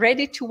more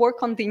ready to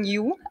work on the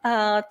new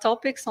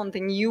topics, on the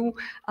new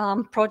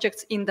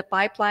projects in the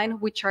pipeline,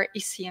 which are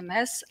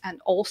ECMS and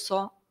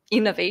also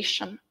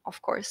innovation,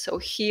 of course. So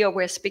here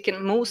we're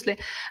speaking mostly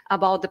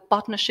about the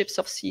partnerships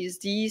of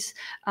CSDs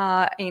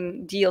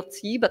in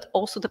DLT, but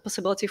also the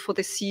possibility for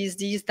the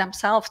CSDs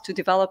themselves to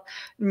develop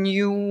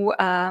new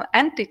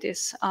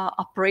entities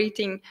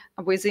operating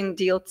within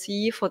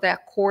DLT for their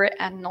core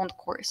and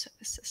non-core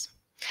services.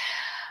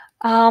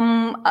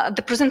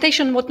 The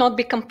presentation would not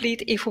be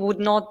complete if we would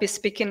not be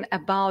speaking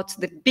about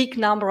the big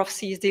number of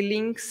CSD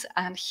links,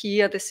 and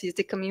here the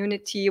CSD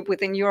community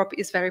within Europe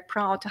is very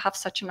proud to have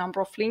such a number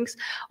of links.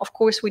 Of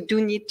course, we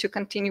do need to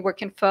continue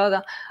working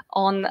further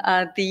on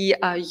the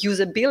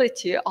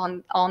usability,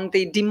 on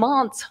the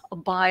demands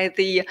by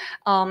the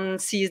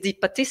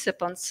CSD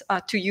participants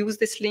to use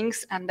these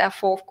links, and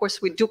therefore, of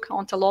course, we do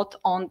count a lot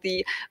on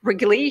the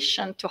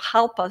regulation to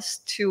help us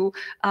to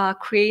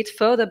create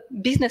further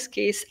business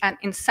case and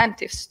incentives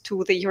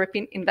to the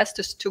European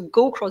investors to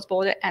go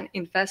cross-border and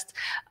invest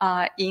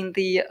in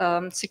the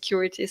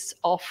securities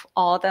of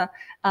other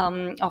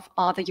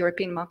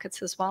European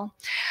markets as well.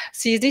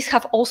 CSDs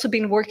have also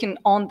been working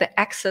on the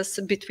access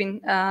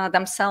between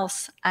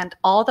themselves and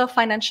other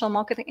financial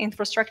market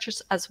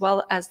infrastructures, as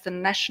well as the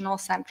national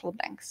central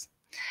banks.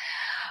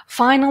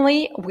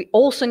 Finally, we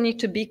also need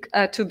to be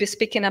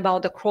speaking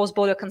about the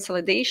cross-border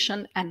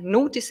consolidation and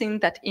noticing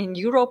that in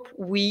Europe,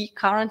 we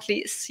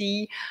currently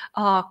see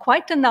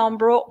quite a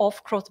number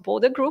of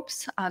cross-border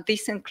groups.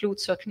 This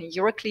includes certainly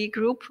Euroclear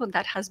Group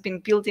that has been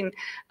building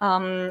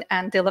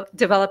and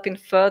developing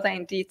further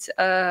indeed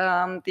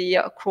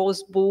the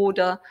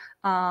cross-border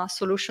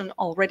solution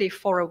already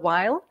for a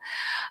while.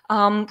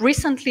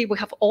 Recently, we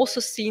have also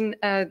seen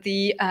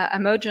the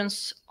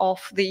emergence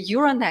of the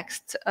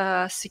Euronext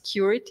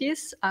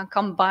securities,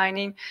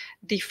 combining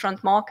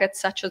different markets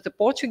such as the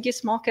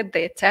Portuguese market,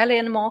 the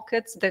Italian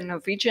markets, the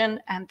Norwegian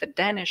and the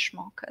Danish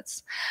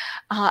markets.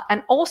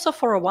 And also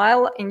for a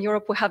while in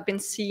Europe, we have been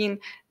seeing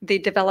the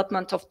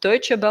development of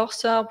Deutsche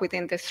Börse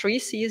within the three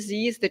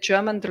CSDs, the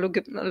German, the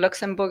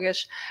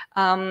Luxembourgish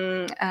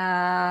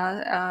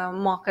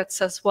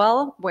markets as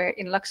well, where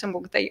in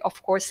Luxembourg they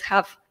of course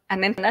have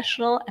an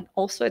international and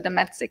also a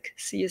domestic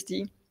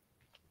CSD.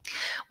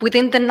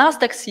 Within the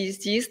Nasdaq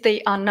CSDs,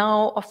 they are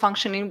now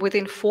functioning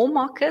within 4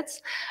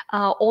 markets,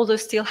 although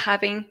still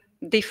having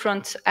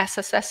different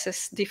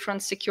SSSs,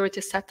 different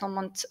security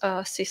settlement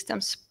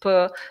systems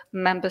per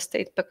member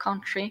state, per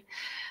country.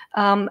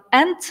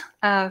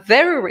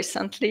 Very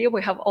recently,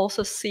 we have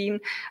also seen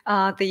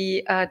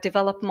the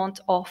development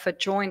of a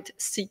joint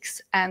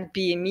SIX and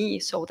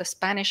BME, so the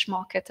Spanish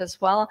market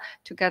as well,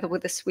 together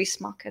with the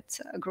Swiss market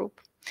group.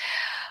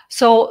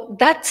 So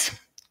that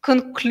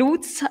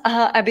concludes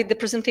a bit the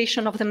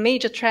presentation of the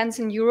major trends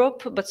in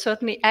Europe, but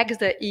certainly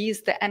EXDA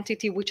is the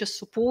entity which is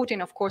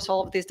supporting, of course,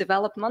 all of this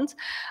development.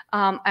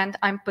 And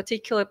I'm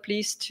particularly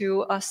pleased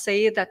to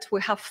say that we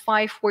have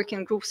 5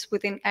 working groups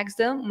within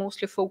EXDA,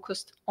 mostly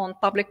focused on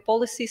public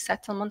policy,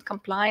 settlement,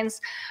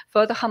 compliance,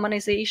 further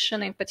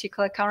harmonization, in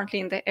particular currently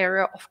in the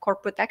area of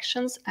corporate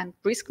actions and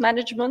risk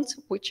management,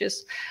 which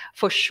is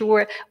for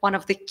sure one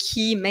of the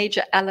key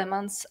major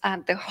elements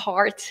at the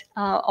heart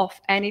of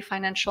any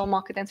financial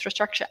market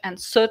infrastructure, and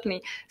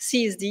certainly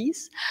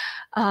CSDs.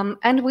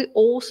 And we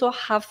also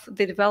have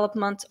the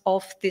development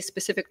of the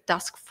specific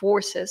task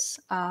forces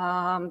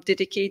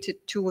dedicated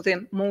to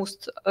the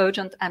most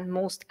urgent and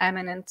most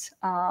eminent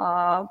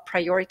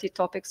priority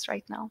topics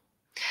right now.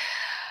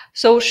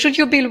 So should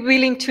you be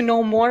willing to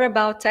know more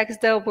about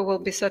EXDA, we will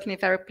be certainly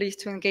very pleased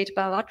to engage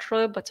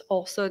bilaterally, but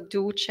also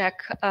do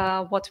check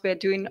what we're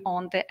doing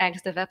on the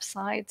EXDA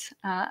website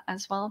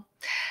as well.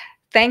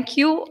 Thank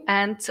you.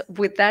 And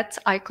with that,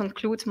 I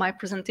conclude my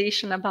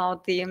presentation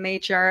about the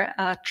major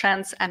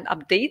trends and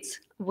updates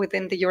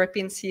within the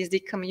European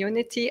CSD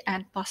community,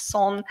 and pass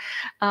on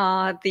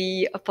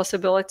the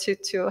possibility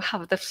to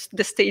have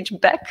the stage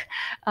back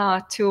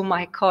to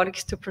my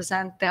colleagues to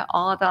present their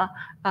other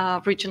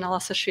regional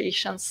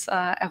associations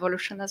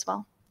evolution as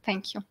well.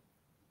 Thank you.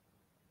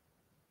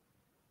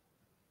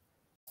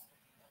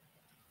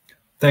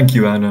 Thank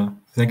you, Anna.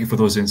 Thank you for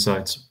those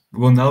insights. We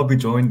will now be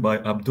joined by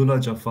Abdullah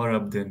Jafar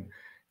Abdin,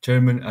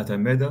 Chairman at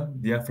AMEDA,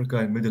 the Africa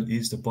and Middle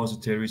East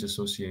Depositories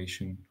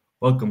Association.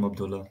 Welcome,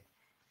 Abdullah.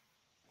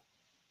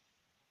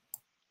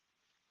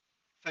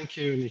 Thank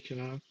you,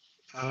 Nicola.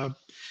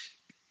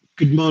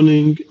 Good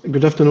morning,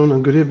 good afternoon,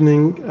 and good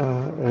evening,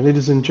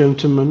 ladies and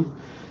gentlemen.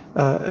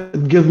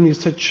 It gives me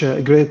such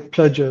a great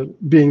pleasure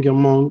being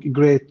among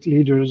great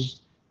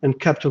leaders in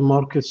capital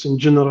markets in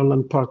general,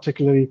 and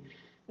particularly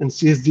in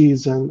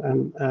CSDs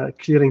and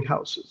clearing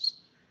houses.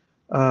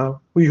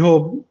 We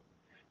hope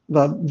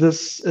that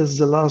this is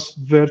the last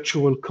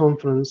virtual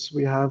conference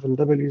we have in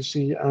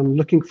WC, and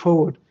looking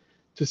forward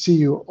to see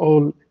you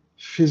all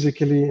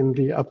physically in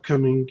the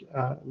upcoming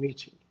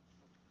meeting.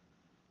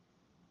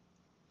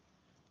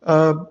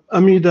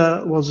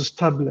 AMEDA was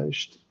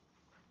established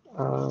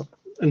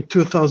in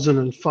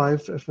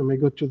 2005. If I may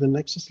go to the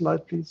next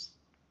slide, please.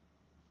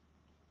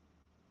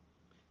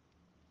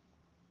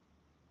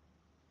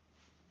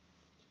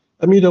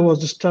 AMEDA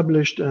was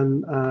established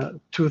in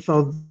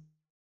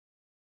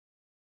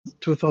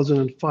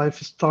 2005,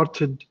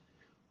 started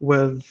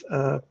with,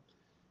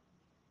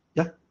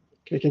 yeah,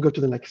 you can go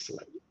to the next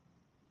slide.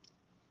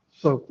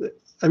 So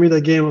AMEDA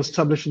again was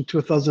established in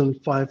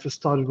 2005,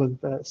 started with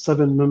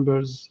 7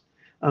 members,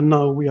 and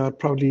now we are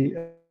proudly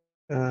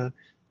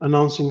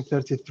announcing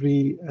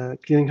 33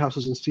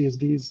 clearinghouses and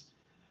CSDs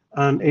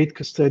and 8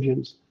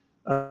 custodians.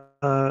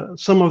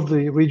 Some of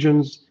the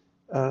regions,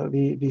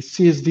 the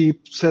CSD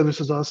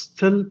services are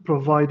still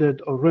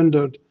provided or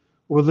rendered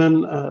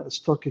within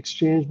stock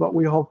exchange, but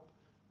we hope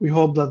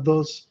that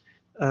those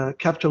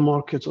capital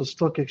markets or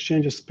stock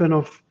exchanges spin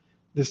off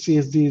the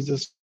CSDs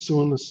as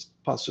soon as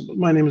possible.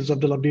 My name is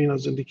Abdullah Bin,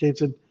 as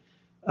indicated.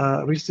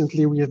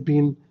 Recently, we have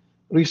been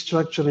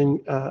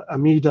restructuring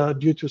AMEDA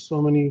due to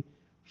so many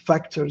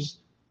factors.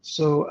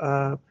 So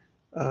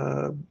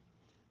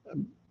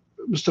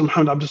Mr.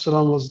 Mohammed Abdul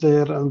Salam was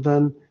there, and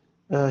then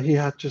he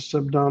had to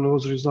step down,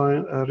 was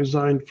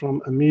resigned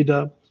from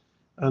AMEDA,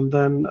 and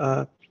then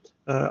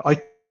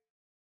I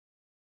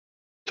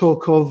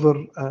took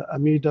over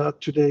AMEDA.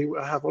 Today,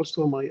 I have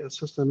also my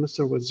assistant,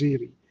 Mr.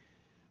 Waziri.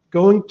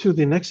 Going to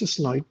the next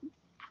slide.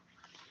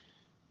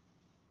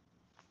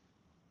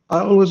 I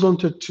always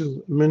wanted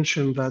to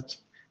mention that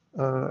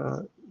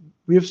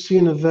we have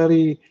seen a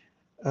very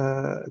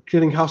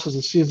clearinghouses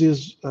and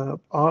CSDs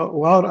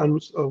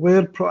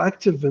were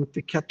proactive in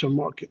the capital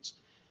markets.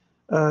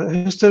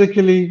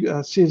 Historically,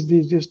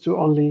 CSDs used to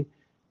only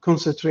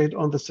concentrate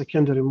on the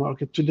secondary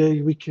market.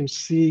 Today, we can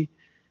see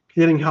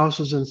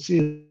clearinghouses and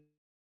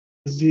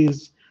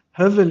CSDs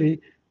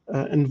heavily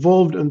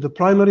involved in the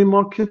primary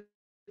market,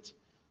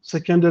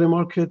 secondary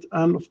market,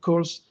 and of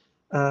course,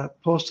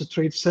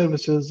 post-trade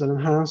services and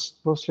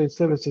enhanced post-trade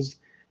services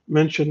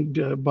mentioned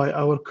by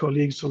our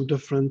colleagues from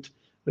different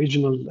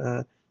regional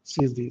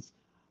CSDs.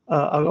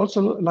 I would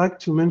also like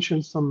to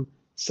mention some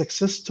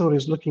success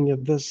stories looking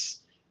at this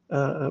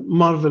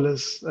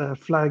marvelous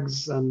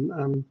flags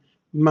and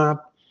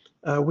map.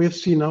 We have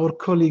seen our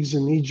colleagues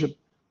in Egypt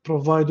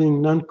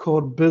providing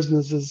non-core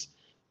businesses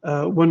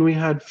when we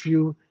had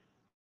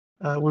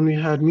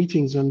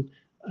meetings in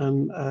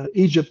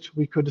Egypt.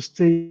 We could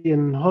stay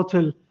in a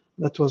hotel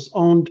that was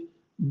owned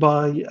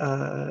by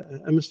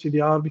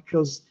MSTDR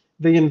because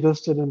they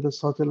invested in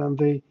this hotel, and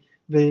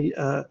they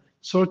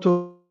sort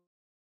of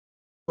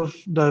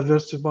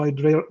diversified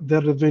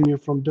their revenue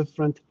from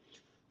different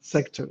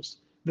sectors.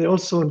 They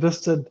also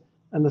invested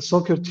in a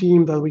soccer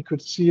team that we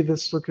could see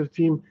this soccer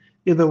team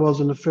either was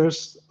in the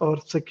first or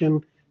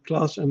second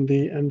class in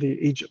the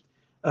Egypt.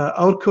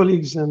 Our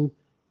colleagues in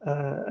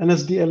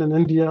NSDL in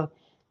India,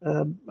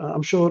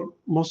 I'm sure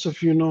most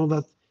of you know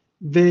that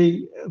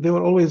they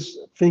were always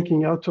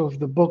thinking out of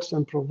the box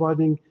and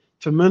providing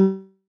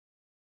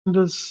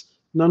tremendous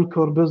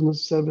non-core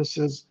business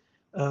services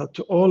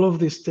to all of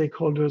the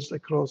stakeholders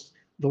across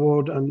the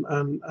world and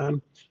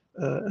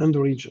the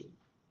region.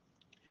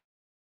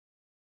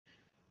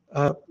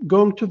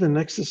 Going to the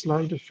next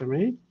slide, if I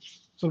may.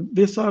 So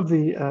these are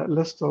the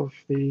list of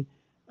the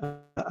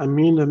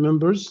AMINA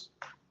members.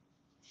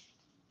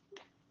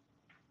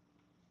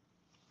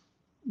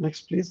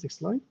 Next, please, next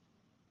slide.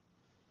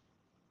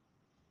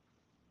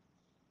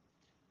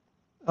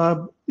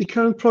 The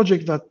current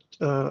project that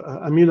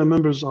AMINA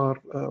members are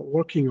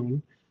working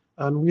on,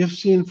 and we have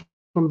seen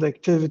from the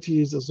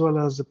activities as well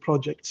as the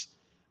projects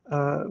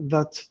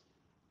that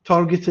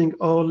targeting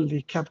all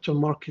the capital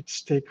market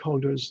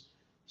stakeholders,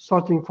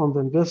 starting from the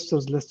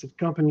investors, listed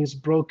companies,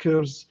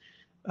 brokers,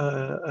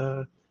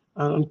 and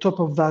on top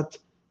of that,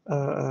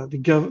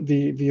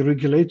 the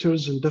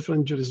regulators in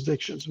different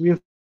jurisdictions. We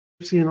have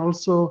seen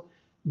also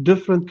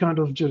different kind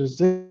of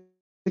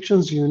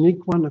jurisdictions,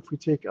 unique one if we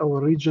take our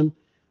region,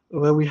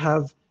 where we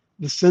have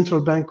the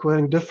central bank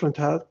wearing different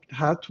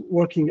hat,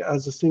 working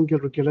as a single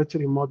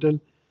regulatory model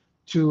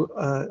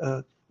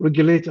to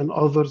regulate and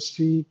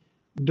oversee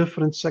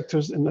different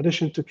sectors in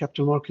addition to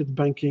capital market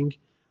banking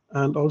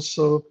and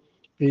also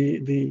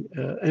the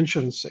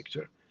insurance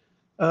sector.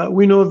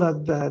 We know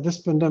that this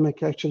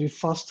pandemic actually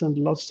fastened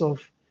lots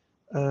of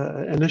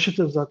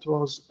initiatives that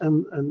was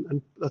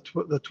and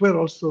that were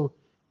also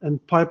in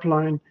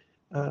pipeline.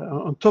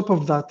 On top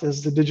of that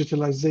is the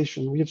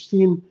digitalization. We have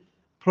seen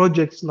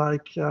projects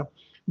like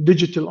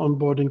digital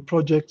onboarding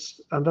projects,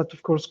 and that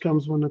of course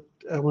comes when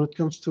it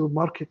comes to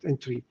market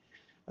entry.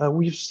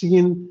 We've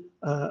seen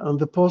on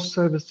the post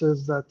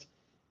services that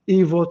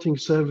e-voting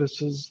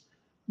services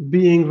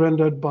being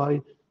rendered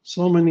by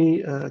so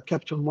many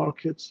capital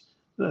markets,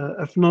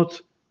 if not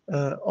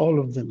all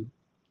of them.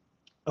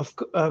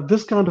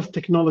 This kind of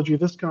technology,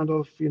 this kind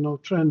of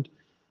trend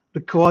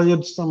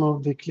required some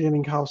of the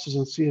clearing houses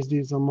and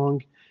CSDs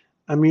among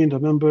AMINA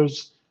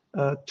members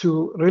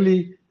to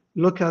really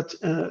look at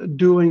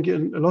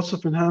doing lots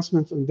of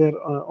enhancements in their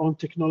own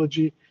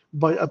technology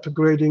by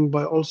upgrading,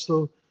 by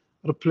also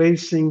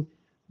replacing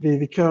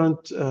the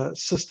current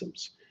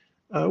systems.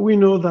 We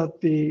know that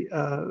the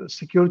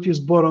securities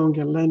borrowing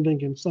and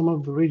lending in some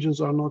of the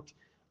regions are not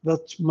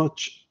that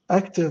much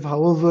active.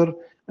 However,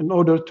 in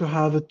order to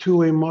have a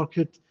two-way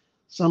market,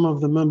 some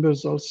of the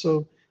members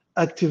also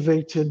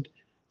activated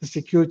the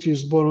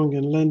securities borrowing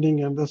and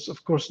lending, and this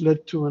of course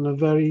led to a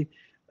very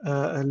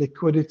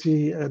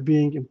liquidity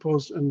being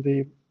imposed in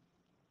the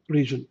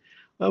region.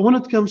 When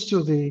it comes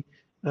to the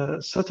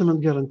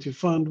settlement guarantee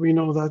fund, we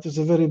know that is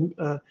a very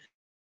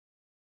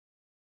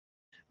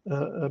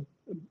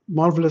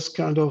marvelous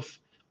kind of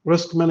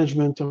risk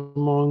management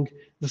among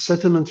the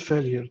settlement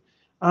failure.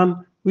 And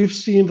we've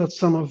seen that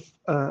some of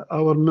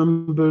our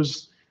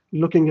members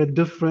looking at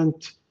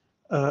different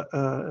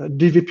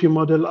DVP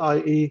model,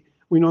 i.e.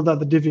 we know that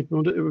the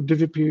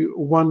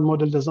DVP1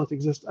 model does not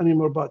exist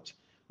anymore, but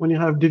when you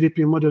have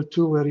DVP model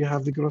 2, where you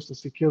have the gross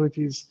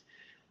securities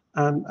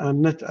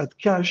and net at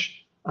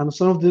cash, and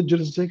some of the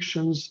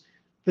jurisdictions,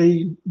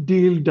 they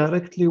deal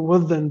directly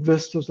with the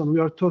investors, and we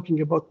are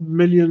talking about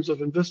millions of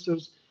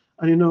investors.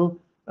 And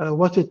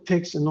what it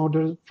takes in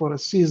order for a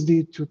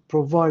CSD to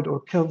provide or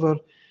cover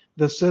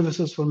the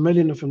services for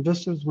millions of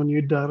investors when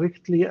you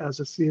directly, as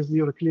a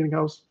CSD or a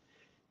clearinghouse,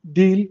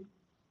 deal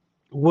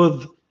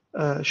with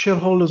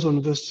shareholders or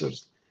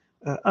investors.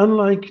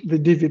 Unlike the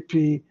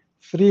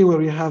DVP3,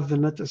 where you have the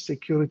net as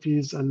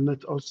securities and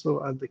net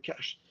also at the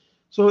cash.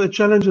 So the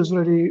challenge is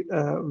really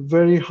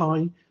very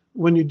high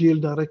when you deal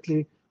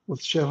directly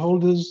with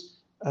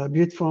shareholders,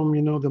 be it from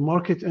the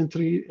market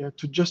entry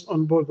to just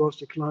onboard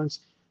those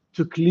clients,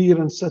 to clear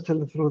and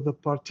settle through the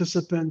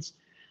participants.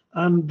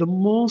 And the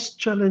most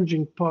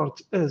challenging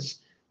part is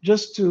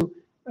just to,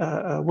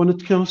 when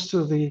it comes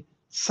to the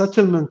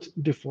settlement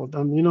default,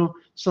 and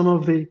some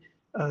of the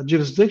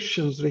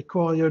jurisdictions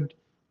required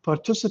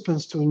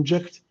participants to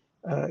inject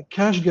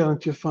cash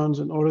guarantee funds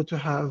in order to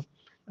have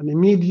an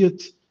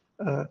immediate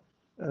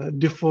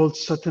default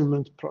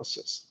settlement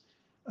process.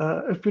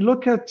 If we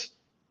look at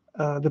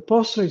the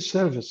post-trade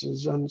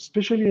services, and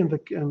especially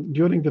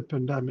during the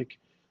pandemic,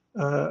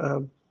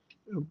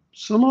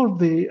 some of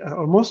the,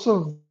 or most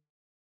of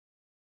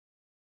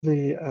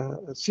the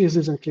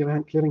CSDs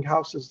and clearing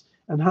houses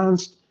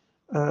enhanced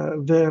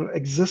their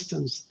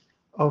existence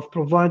of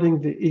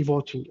providing the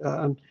e-voting.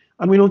 And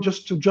we know,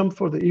 just to jump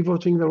for the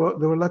e-voting, there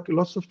were like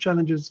lots of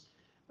challenges.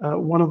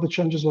 One of the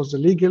challenges was the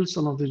legal.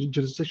 Some of the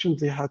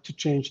jurisdictions, they had to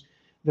change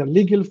their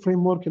legal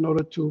framework in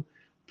order to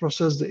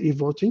process the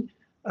e-voting.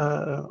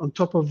 On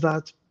top of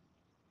that,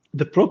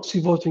 the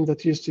proxy voting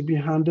that used to be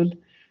handled,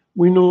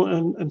 we know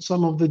in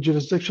some of the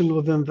jurisdictions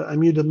within the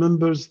AMIDA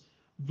members,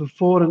 the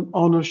foreign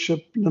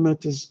ownership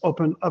limit is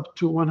open up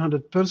to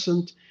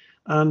 100%,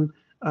 and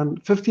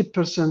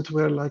 50%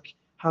 were like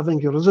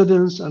having a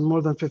residence, and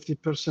more than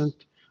 50%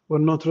 were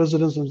not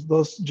residents in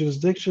those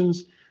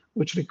jurisdictions,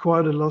 which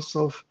required a lot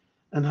of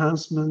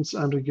enhancements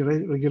and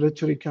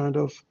regulatory kind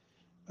of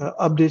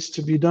updates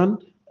to be done.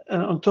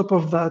 on top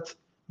of that,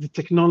 the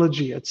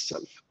technology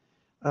itself.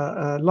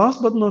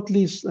 Last but not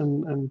least,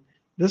 and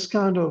this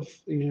kind of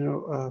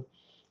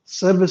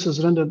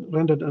services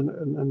rendered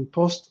and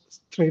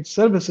post-trade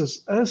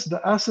services as the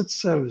asset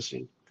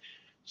servicing.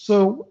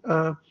 So,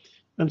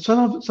 and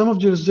some of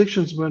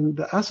jurisdictions, when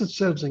the asset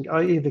servicing,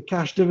 i.e. the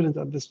cash dividend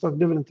and the stock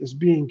dividend, is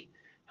being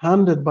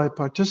handled by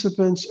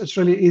participants, it's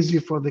really easy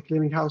for the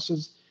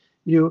clearinghouses.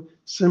 You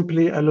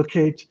simply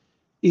allocate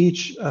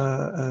each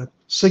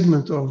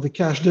segment of the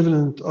cash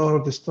dividend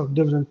or the stock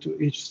dividend to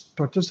each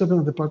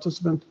participant. The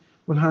participant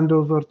will hand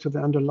over to the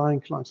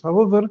underlying clients.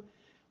 However,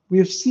 we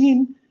have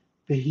seen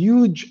the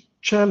huge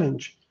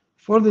challenge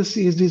for the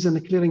CSDs and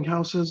the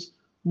clearinghouses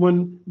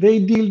when they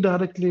deal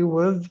directly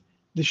with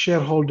the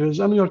shareholders.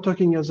 And we are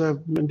talking, as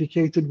I've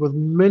indicated, with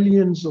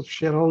millions of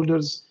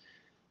shareholders,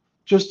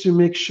 just to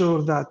make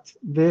sure that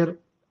their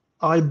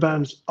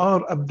IBANs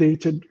are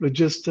updated,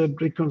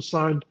 registered,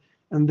 reconciled,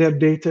 and their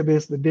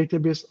database, the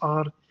database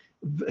are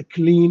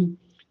clean,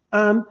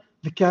 and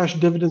the cash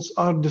dividends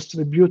are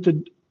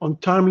distributed on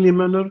timely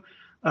manner.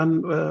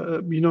 And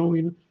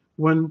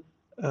when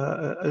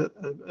a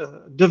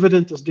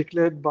dividend is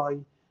declared by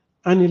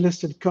any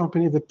listed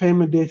company, the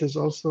payment date is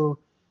also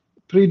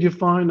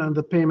predefined, and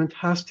the payment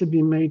has to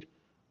be made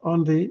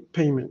on the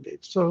payment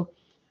date. So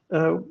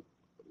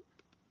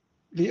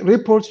the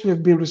reports we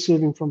have been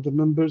receiving from the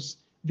members,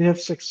 they have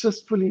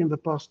successfully in the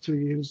past 2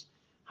 years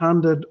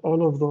handled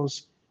all of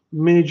those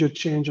major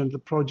change in the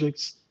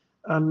projects.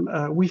 And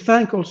we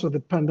thank also the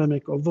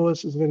pandemic, although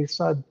this is a very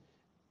sad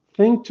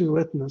thing to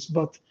witness,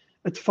 but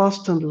it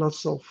fastened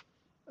lots of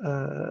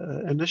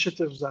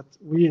initiatives that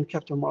we in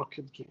capital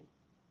market gain.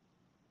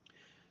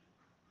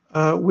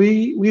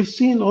 We've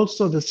seen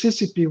also the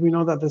CCP. We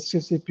know that the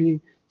CCP,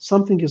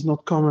 something is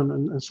not common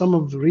in some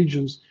of the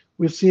regions.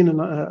 We've seen in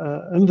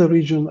the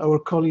region, our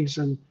colleagues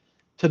in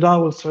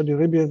Tadawul, Saudi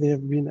Arabia, they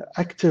have been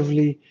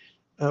actively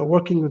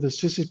working with the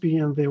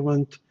CCP, and they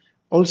went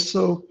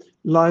also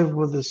live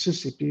with the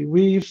CCP.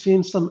 We've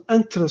seen some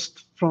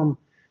interest from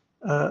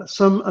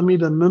some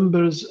AMIDA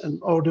members in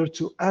order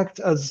to act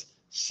as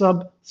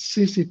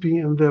sub-CCP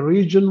in the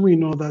region. We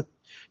know that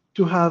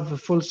to have a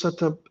full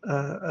setup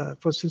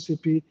for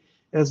CCP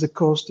has a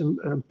cost and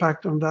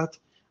impact on that.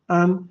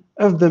 And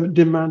if the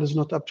demand is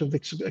not up to the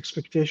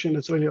expectation,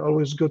 it's really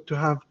always good to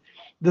have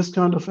this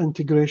kind of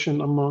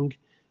integration among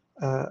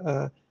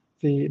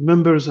the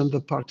members and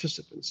the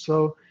participants.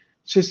 So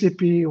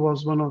CCP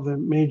was one of the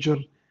major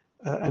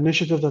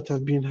initiatives that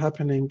have been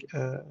happening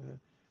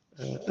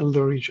in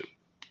the region.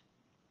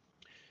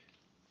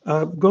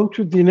 Going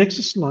to the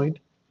next slide,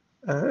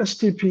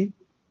 STP.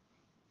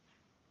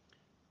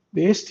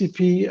 The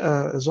STP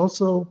is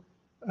also,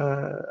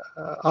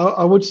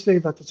 I would say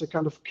that it's a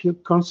kind of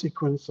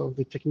consequence of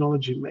the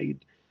technology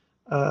made.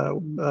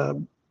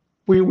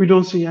 We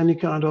don't see any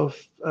kind of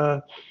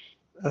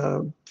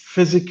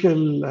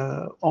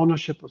physical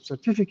ownership of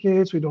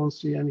certificates. We don't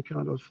see any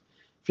kind of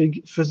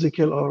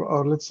physical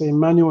or let's say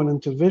manual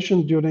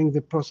intervention during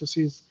the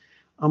processes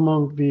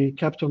among the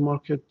capital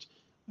market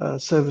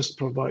service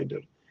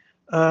provider.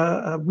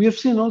 We have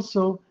seen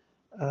also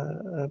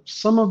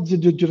some of the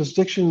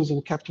jurisdictions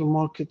in capital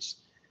markets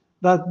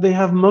that they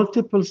have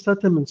multiple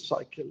settlement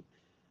cycle,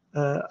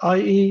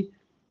 i.e.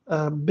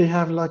 They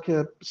have like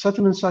a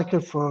settlement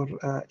cycle for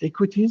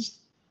equities,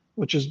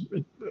 which is,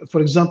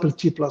 for example,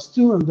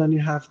 T+2, and then you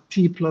have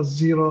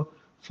T+0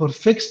 for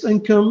fixed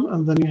income,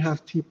 and then you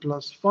have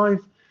T+5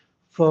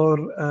 for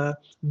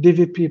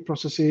DVP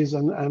processes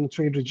and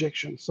trade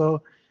rejection.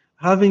 So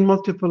having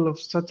multiple of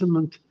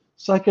settlement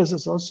cycles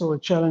is also a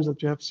challenge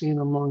that you have seen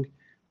among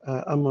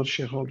our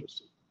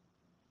shareholders,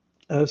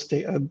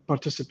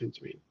 participants.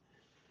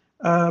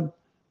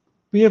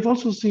 We have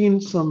also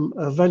seen some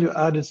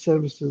value-added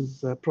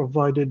services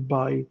provided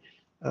by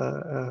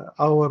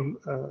our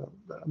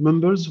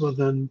members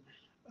within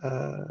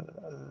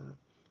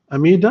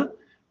AMIDA.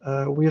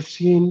 We have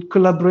seen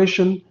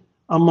collaboration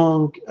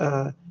among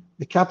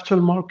the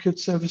capital market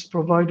service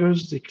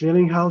providers, the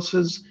clearing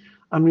houses,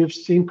 and we have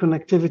seen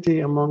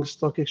connectivity among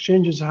stock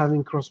exchanges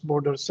having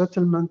cross-border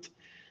settlement.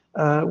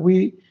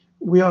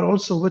 We are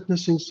also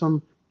witnessing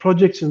some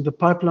projects in the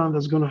pipeline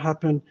that's going to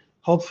happen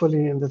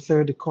hopefully in the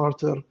third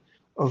quarter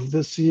of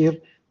this year,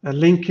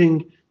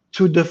 linking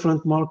two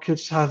different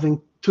markets,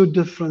 having two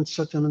different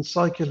settlement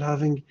cycles,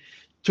 having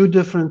two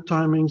different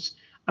timings,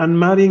 and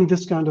marrying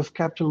this kind of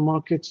capital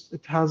markets.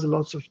 It has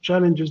lots of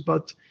challenges,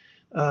 but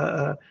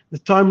the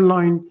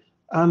timeline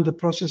and the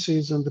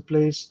processes and the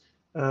place,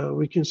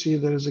 we can see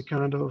there is a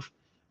kind of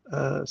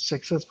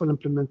successful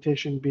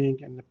implementation being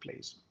in the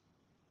place.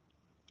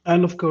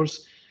 And of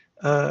course,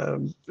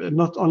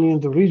 not only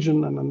in the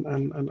region,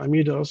 and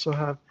AMIDA also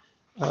have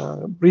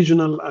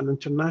regional and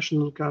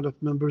international kind of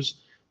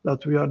members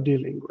that we are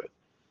dealing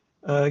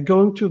with.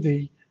 Going to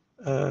the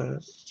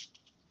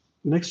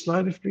next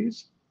slide,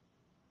 please.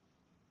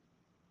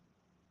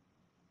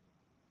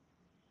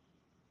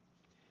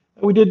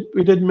 We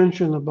did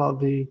mention about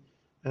the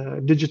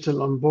digital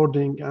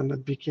onboarding, and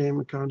it became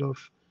a kind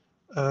of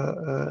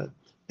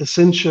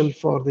essential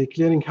for the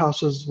clearing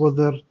houses,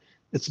 whether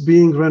it's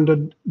being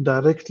rendered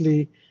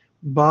directly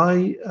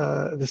by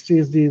the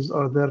CSDs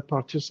or their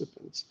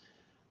participants.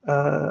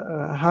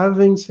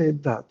 Having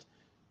said that,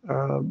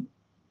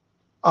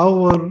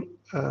 our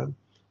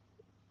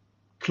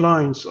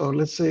clients, or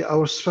let's say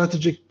our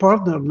strategic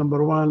partner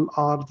number one,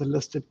 are the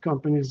listed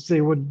companies.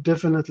 They would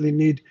definitely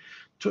need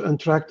to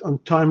interact on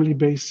timely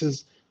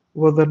basis,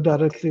 whether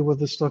directly with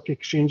the stock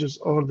exchanges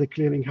or the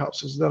clearing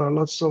houses. There are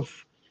lots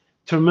of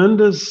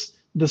tremendous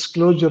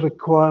disclosure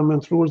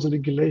requirements, rules and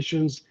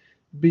regulations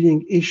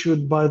being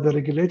issued by the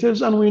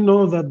regulators, and we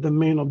know that the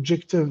main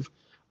objective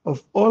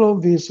of all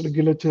of these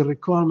regulatory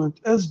requirements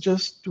is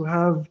just to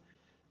have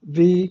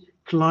the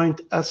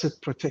client asset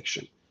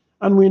protection.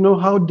 And we know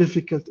how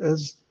difficult it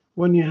is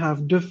when you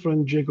have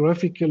different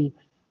geographical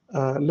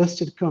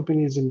listed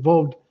companies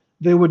involved.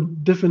 They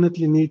would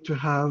definitely need to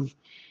have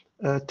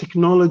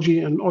technology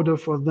in order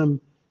for them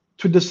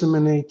to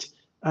disseminate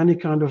any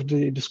kind of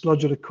the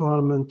disclosure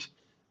requirement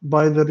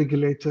by the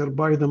regulator,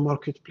 by the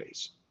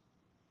marketplace.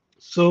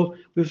 So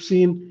we've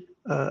seen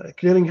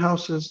clearing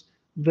houses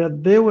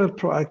that they were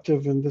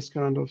proactive in this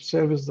kind of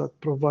service that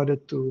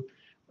provided to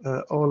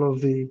all of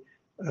the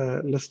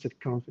listed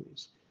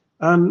companies.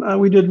 And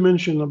we did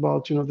mention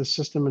about, the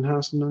system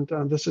enhancement,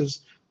 and this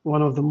is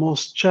one of the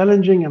most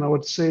challenging, and I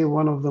would say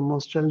one of the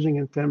most challenging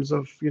in terms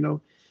of,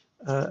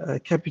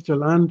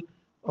 capital and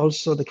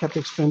also the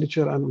capital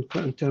expenditure and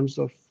in terms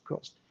of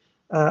cost.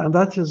 And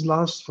that is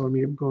last for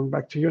me. Going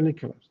back to you,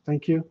 Nicholas.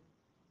 Thank you.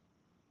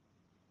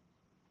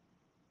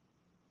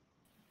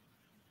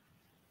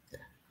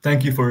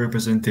 Thank you for your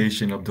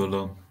presentation,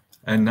 Abdullah.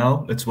 And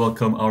now let's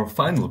welcome our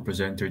final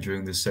presenter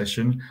during this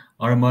session,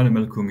 Arman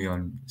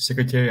Melkoumian,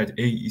 Secretary at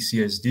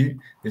AECSD,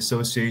 the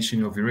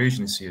Association of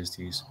Eurasian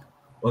CSDs.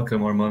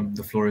 Welcome, Arman.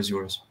 The floor is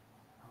yours.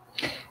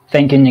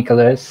 Thank you,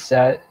 Nicholas.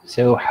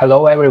 So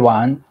hello,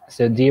 everyone.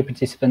 So dear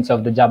participants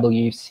of the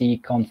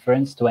WFC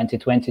Conference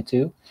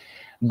 2022,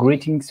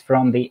 greetings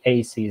from the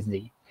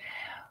AECSD.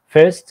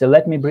 First,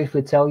 let me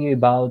briefly tell you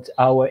about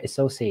our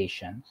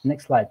association.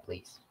 Next slide,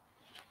 please.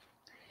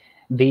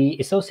 The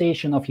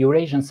Association of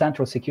Eurasian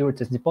Central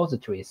Securities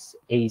Depositories,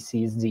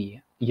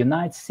 AECSD,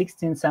 unites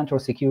 16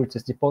 central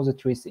securities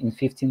depositories in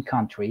 15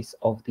 countries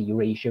of the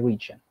Eurasia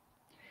region.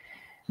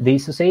 The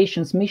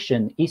association's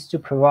mission is to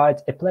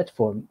provide a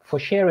platform for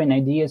sharing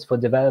ideas for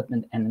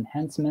development and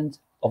enhancement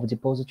of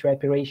depository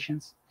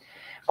operations,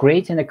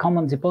 creating a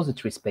common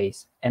depository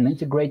space, and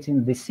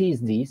integrating the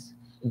CSDs,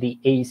 the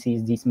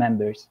AECSD's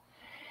members,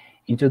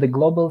 into the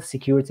global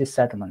security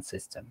settlement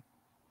system.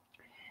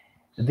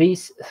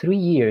 These 3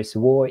 years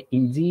were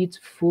indeed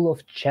full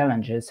of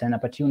challenges and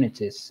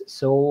opportunities,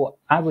 so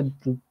I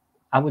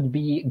would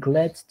be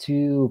glad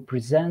to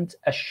present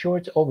a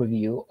short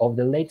overview of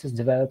the latest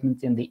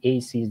development in the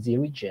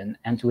AECSD region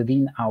and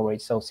within our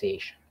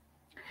association.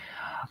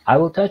 I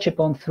will touch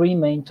upon 3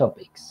 main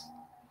topics: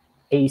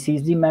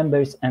 AECSD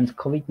members and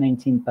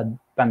COVID-19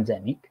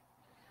 pandemic,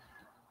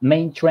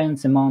 main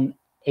trends among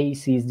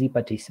AECSD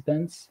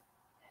participants,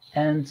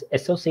 and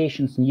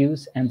association's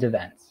news and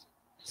events.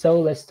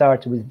 So let's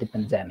start with the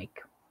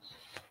pandemic.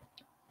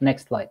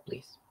 Next slide,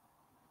 please.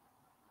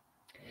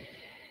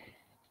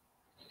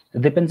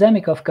 The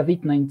pandemic of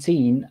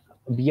COVID-19,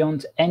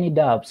 beyond any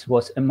doubts,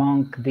 was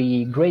among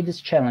the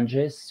greatest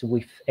challenges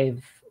we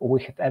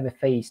have ever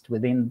faced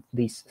within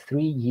these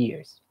 3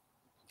 years.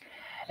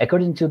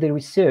 According to the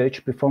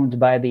research performed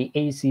by the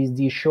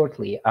AECSD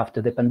shortly after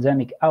the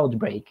pandemic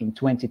outbreak in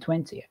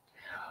 2020,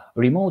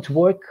 remote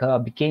work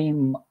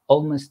became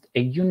almost a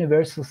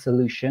universal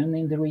solution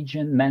in the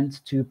region,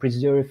 meant to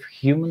preserve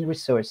human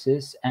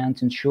resources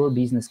and ensure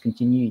business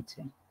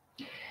continuity.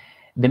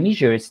 The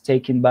measures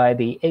taken by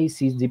the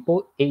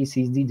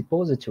AECSD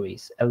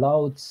depositories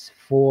allowed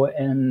for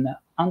an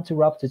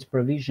uninterrupted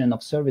provision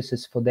of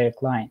services for their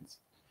clients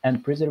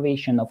and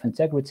preservation of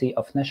integrity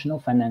of national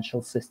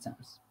financial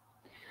systems.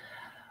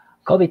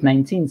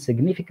 COVID-19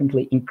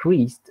 significantly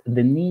increased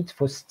the need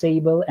for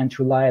stable and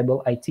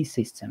reliable IT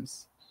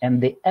systems,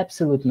 and the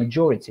absolute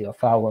majority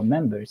of our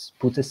members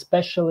put a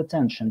special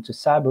attention to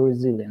cyber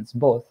resilience,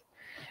 both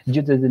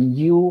due to the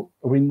new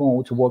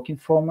remote working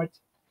format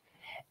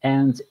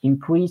and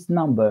increased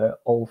number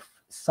of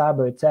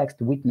cyber attacks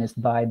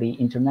witnessed by the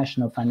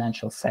international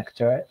financial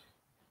sector.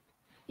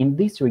 In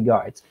this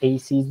regard,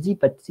 AECSD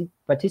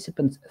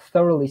participants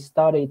thoroughly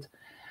studied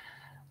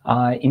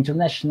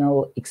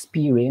international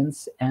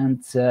experience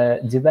and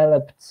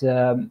developed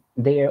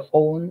their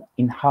own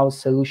in-house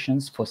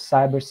solutions for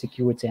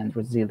cybersecurity and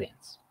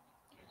resilience.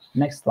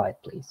 Next slide,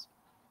 please.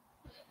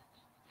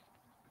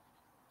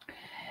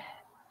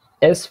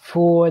 As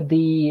for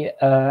the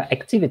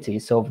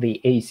activities of the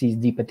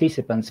AECSD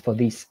participants for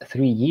these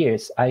 3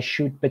 years, I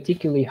should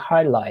particularly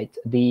highlight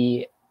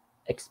the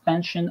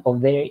expansion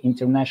of their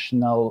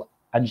international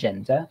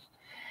agenda,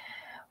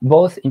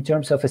 both in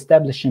terms of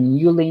establishing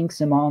new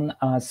links among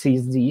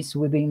CSDs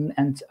within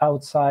and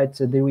outside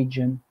the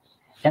region,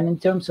 and in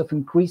terms of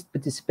increased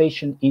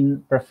participation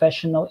in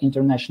professional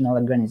international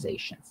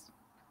organizations.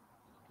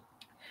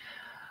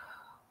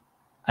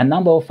 A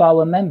number of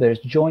our members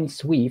joined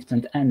SWIFT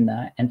and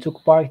ENNA and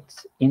took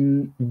part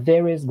in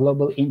various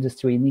global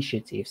industry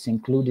initiatives,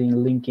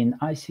 including linking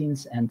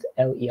ISINs and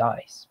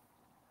LEIs.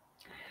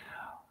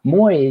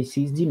 More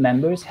ACSD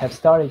members have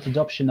started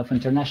adoption of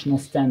international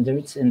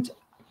standards and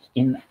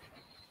in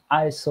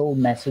ISO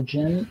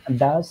messaging,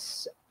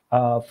 thus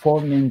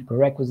forming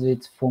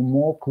prerequisites for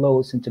more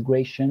close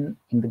integration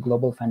in the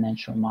global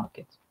financial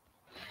market.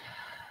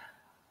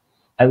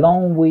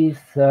 Along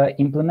with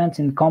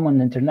implementing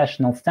common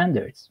international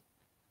standards,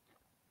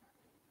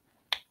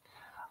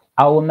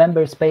 our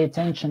members pay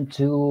attention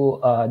to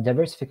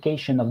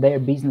diversification of their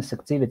business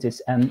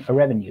activities and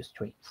revenue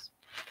streams.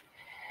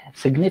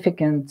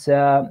 Significant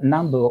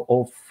number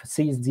of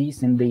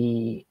CSDs in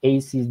the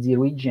ACSD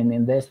region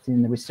invest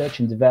in research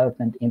and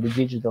development in the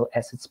digital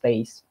asset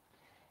space,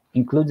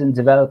 including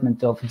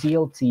development of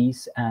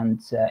DLTs,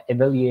 and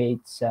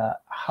evaluate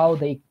how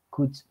they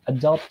could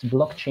adopt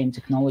blockchain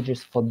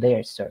technologies for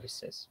their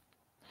services.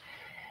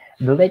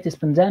 The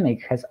latest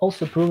pandemic has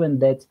also proven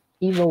that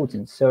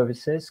e-voting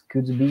services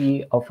could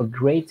be of a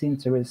great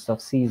interest of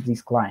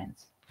CSD's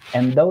clients,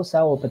 and those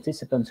our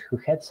participants who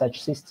had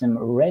such system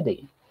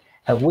already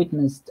have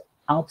witnessed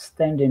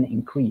outstanding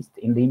increase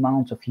in the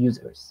amount of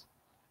users.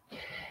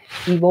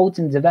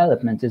 E-voting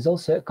development is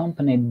also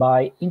accompanied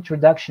by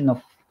introduction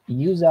of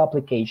user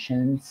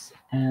applications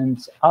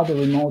and other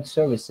remote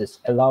services,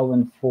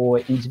 allowing for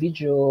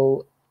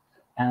individual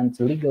and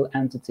legal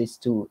entities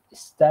to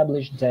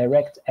establish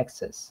direct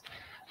access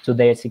to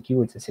their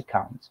securities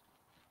account.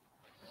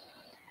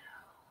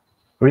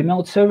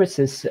 Remote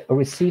services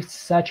received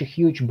such a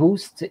huge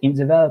boost in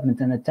development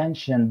and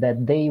attention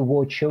that they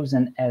were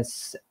chosen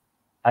as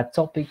a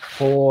topic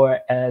for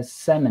a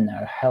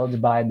seminar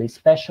held by the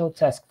Special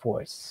Task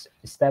Force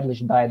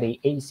established by the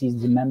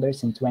ACSD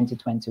members in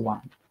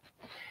 2021.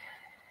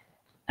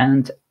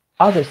 And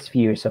other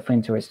spheres of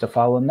interest of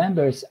our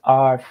members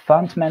are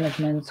fund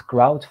management,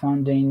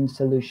 crowdfunding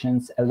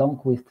solutions,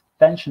 along with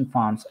pension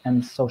funds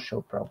and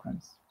social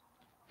programs.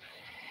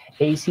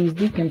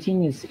 ACSD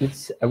continues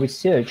its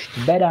research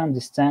to better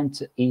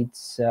understand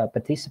its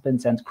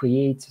participants and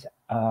create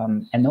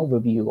an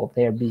overview of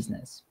their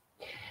business.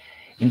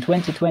 In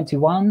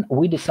 2021,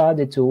 we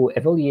decided to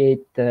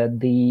evaluate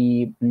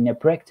the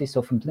practice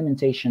of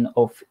implementation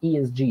of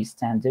ESG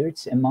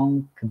standards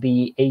among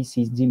the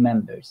ACSD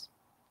members.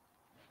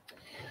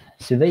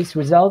 Survey's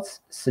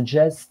results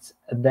suggest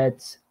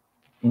that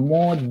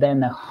more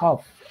than a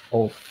half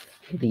of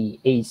the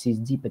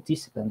ACSD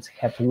participants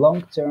have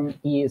long-term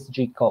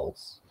ESG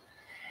goals,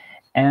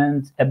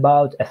 and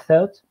about a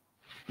third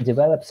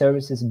develop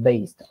services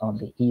based on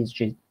the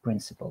ESG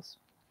principles.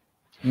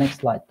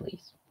 Next slide,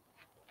 please.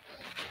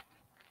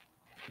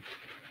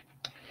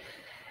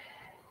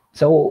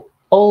 So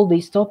all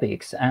these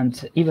topics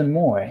and even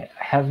more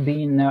have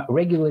been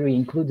regularly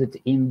included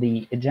in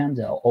the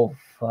agenda of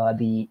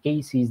the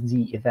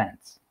ACSD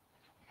events,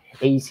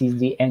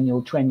 ACSD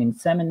Annual Training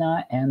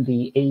Seminar and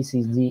the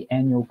ACSD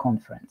Annual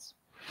Conference.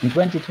 In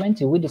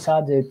 2020, we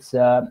decided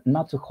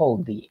not to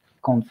hold the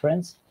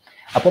conference,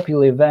 a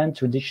popular event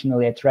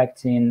traditionally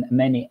attracting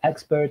many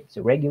experts,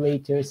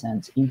 regulators,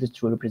 and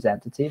industry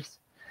representatives.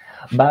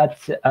 But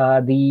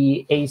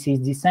the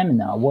ACSD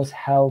seminar was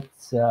held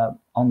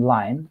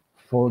online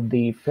for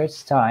the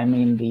first time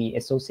in the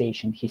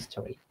association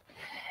history.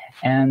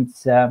 And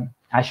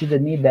I should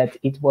admit that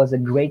it was a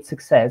great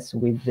success,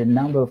 with the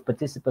number of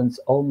participants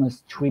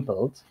almost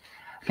tripled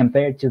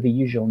compared to the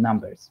usual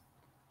numbers.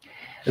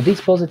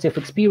 This positive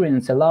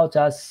experience allowed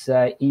us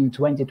in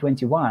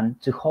 2021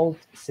 to hold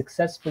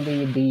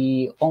successfully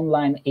the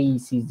online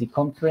ACSD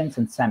conference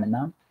and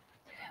seminar,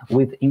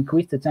 with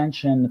increased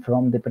attention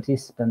from the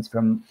participants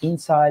from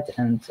inside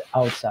and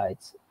outside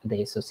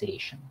the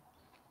association.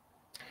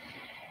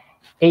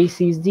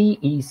 ACSD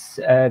is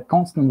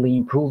constantly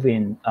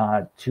improving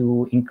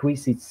to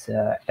increase its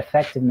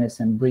effectiveness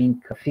and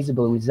bring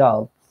feasible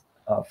results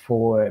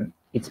for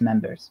its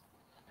members.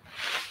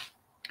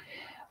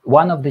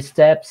 One of the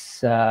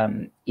steps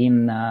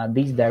in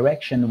this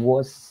direction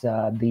was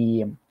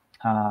the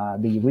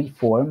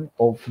reform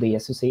of the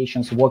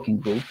association's working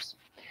groups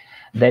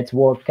that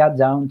were cut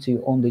down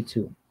to only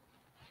 2.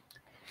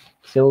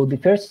 So the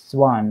first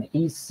one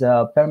is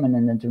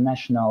Permanent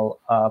International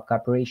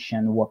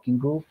Cooperation Working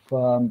Group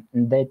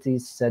that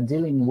is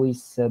dealing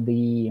with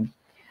the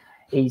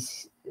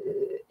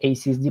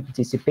ACSD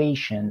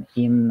participation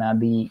in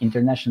the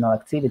international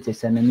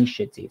activities and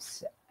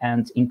initiatives,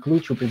 and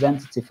includes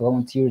representatives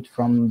volunteered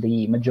from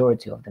the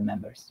majority of the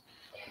members.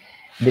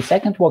 The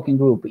second working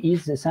group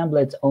is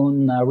assembled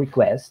on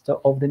request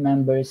of the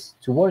members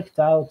to work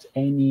out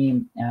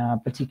any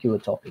particular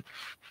topic.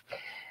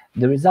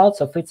 The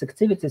results of its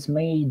activities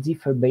may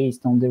differ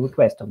based on the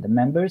request of the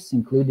members,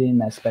 including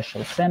a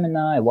special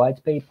seminar, a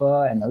white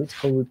paper,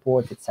 analytical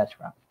report,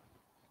 etc.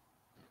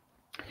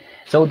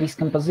 So this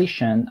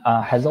composition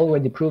has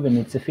already proven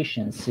its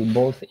efficiency,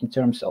 both in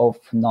terms of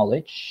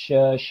knowledge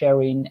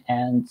sharing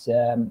and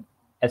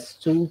as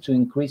a tool to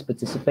increase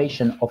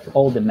participation of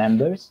all the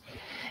members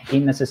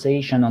in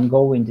association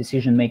ongoing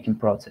decision-making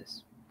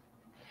process.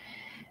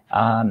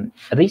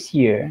 This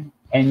year,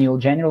 annual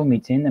general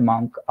meeting,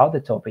 among other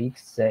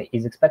topics,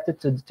 is expected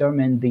to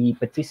determine the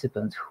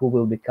participants who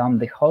will become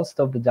the host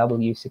of the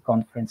WFC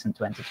conference in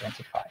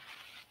 2025.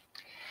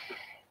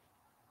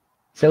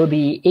 So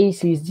the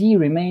ACSD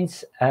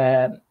remains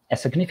a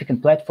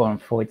significant platform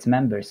for its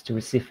members to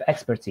receive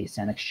expertise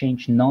and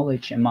exchange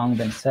knowledge among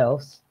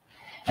themselves.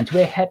 And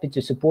we're happy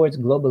to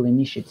support global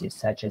initiatives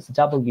such as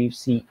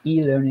WFC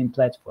e-learning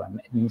platform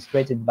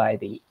administered by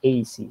the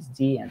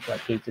ACSD and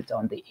located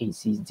on the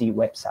ACSD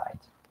website.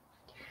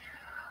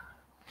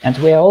 And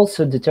we are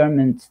also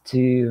determined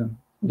to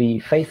be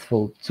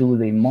faithful to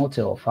the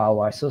motto of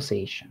our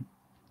association: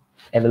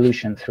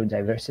 evolution through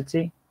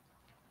diversity,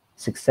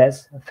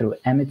 success through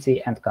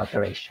amity and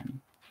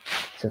cooperation.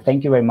 So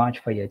thank you very much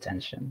for your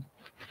attention.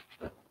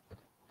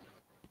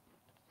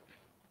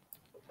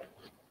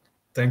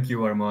 Thank you,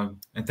 Arman,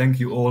 and thank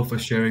you all for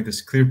sharing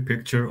this clear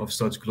picture of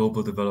such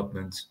global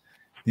developments.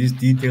 These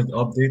detailed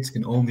updates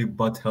can only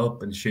but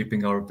help in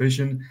shaping our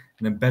vision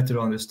and in better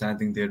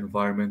understanding the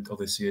environment of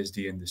the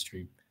CSD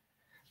industry.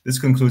 This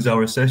concludes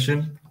our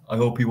session. I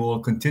hope you all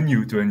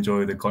continue to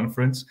enjoy the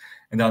conference,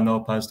 and I'll now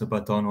pass the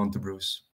baton on to Bruce.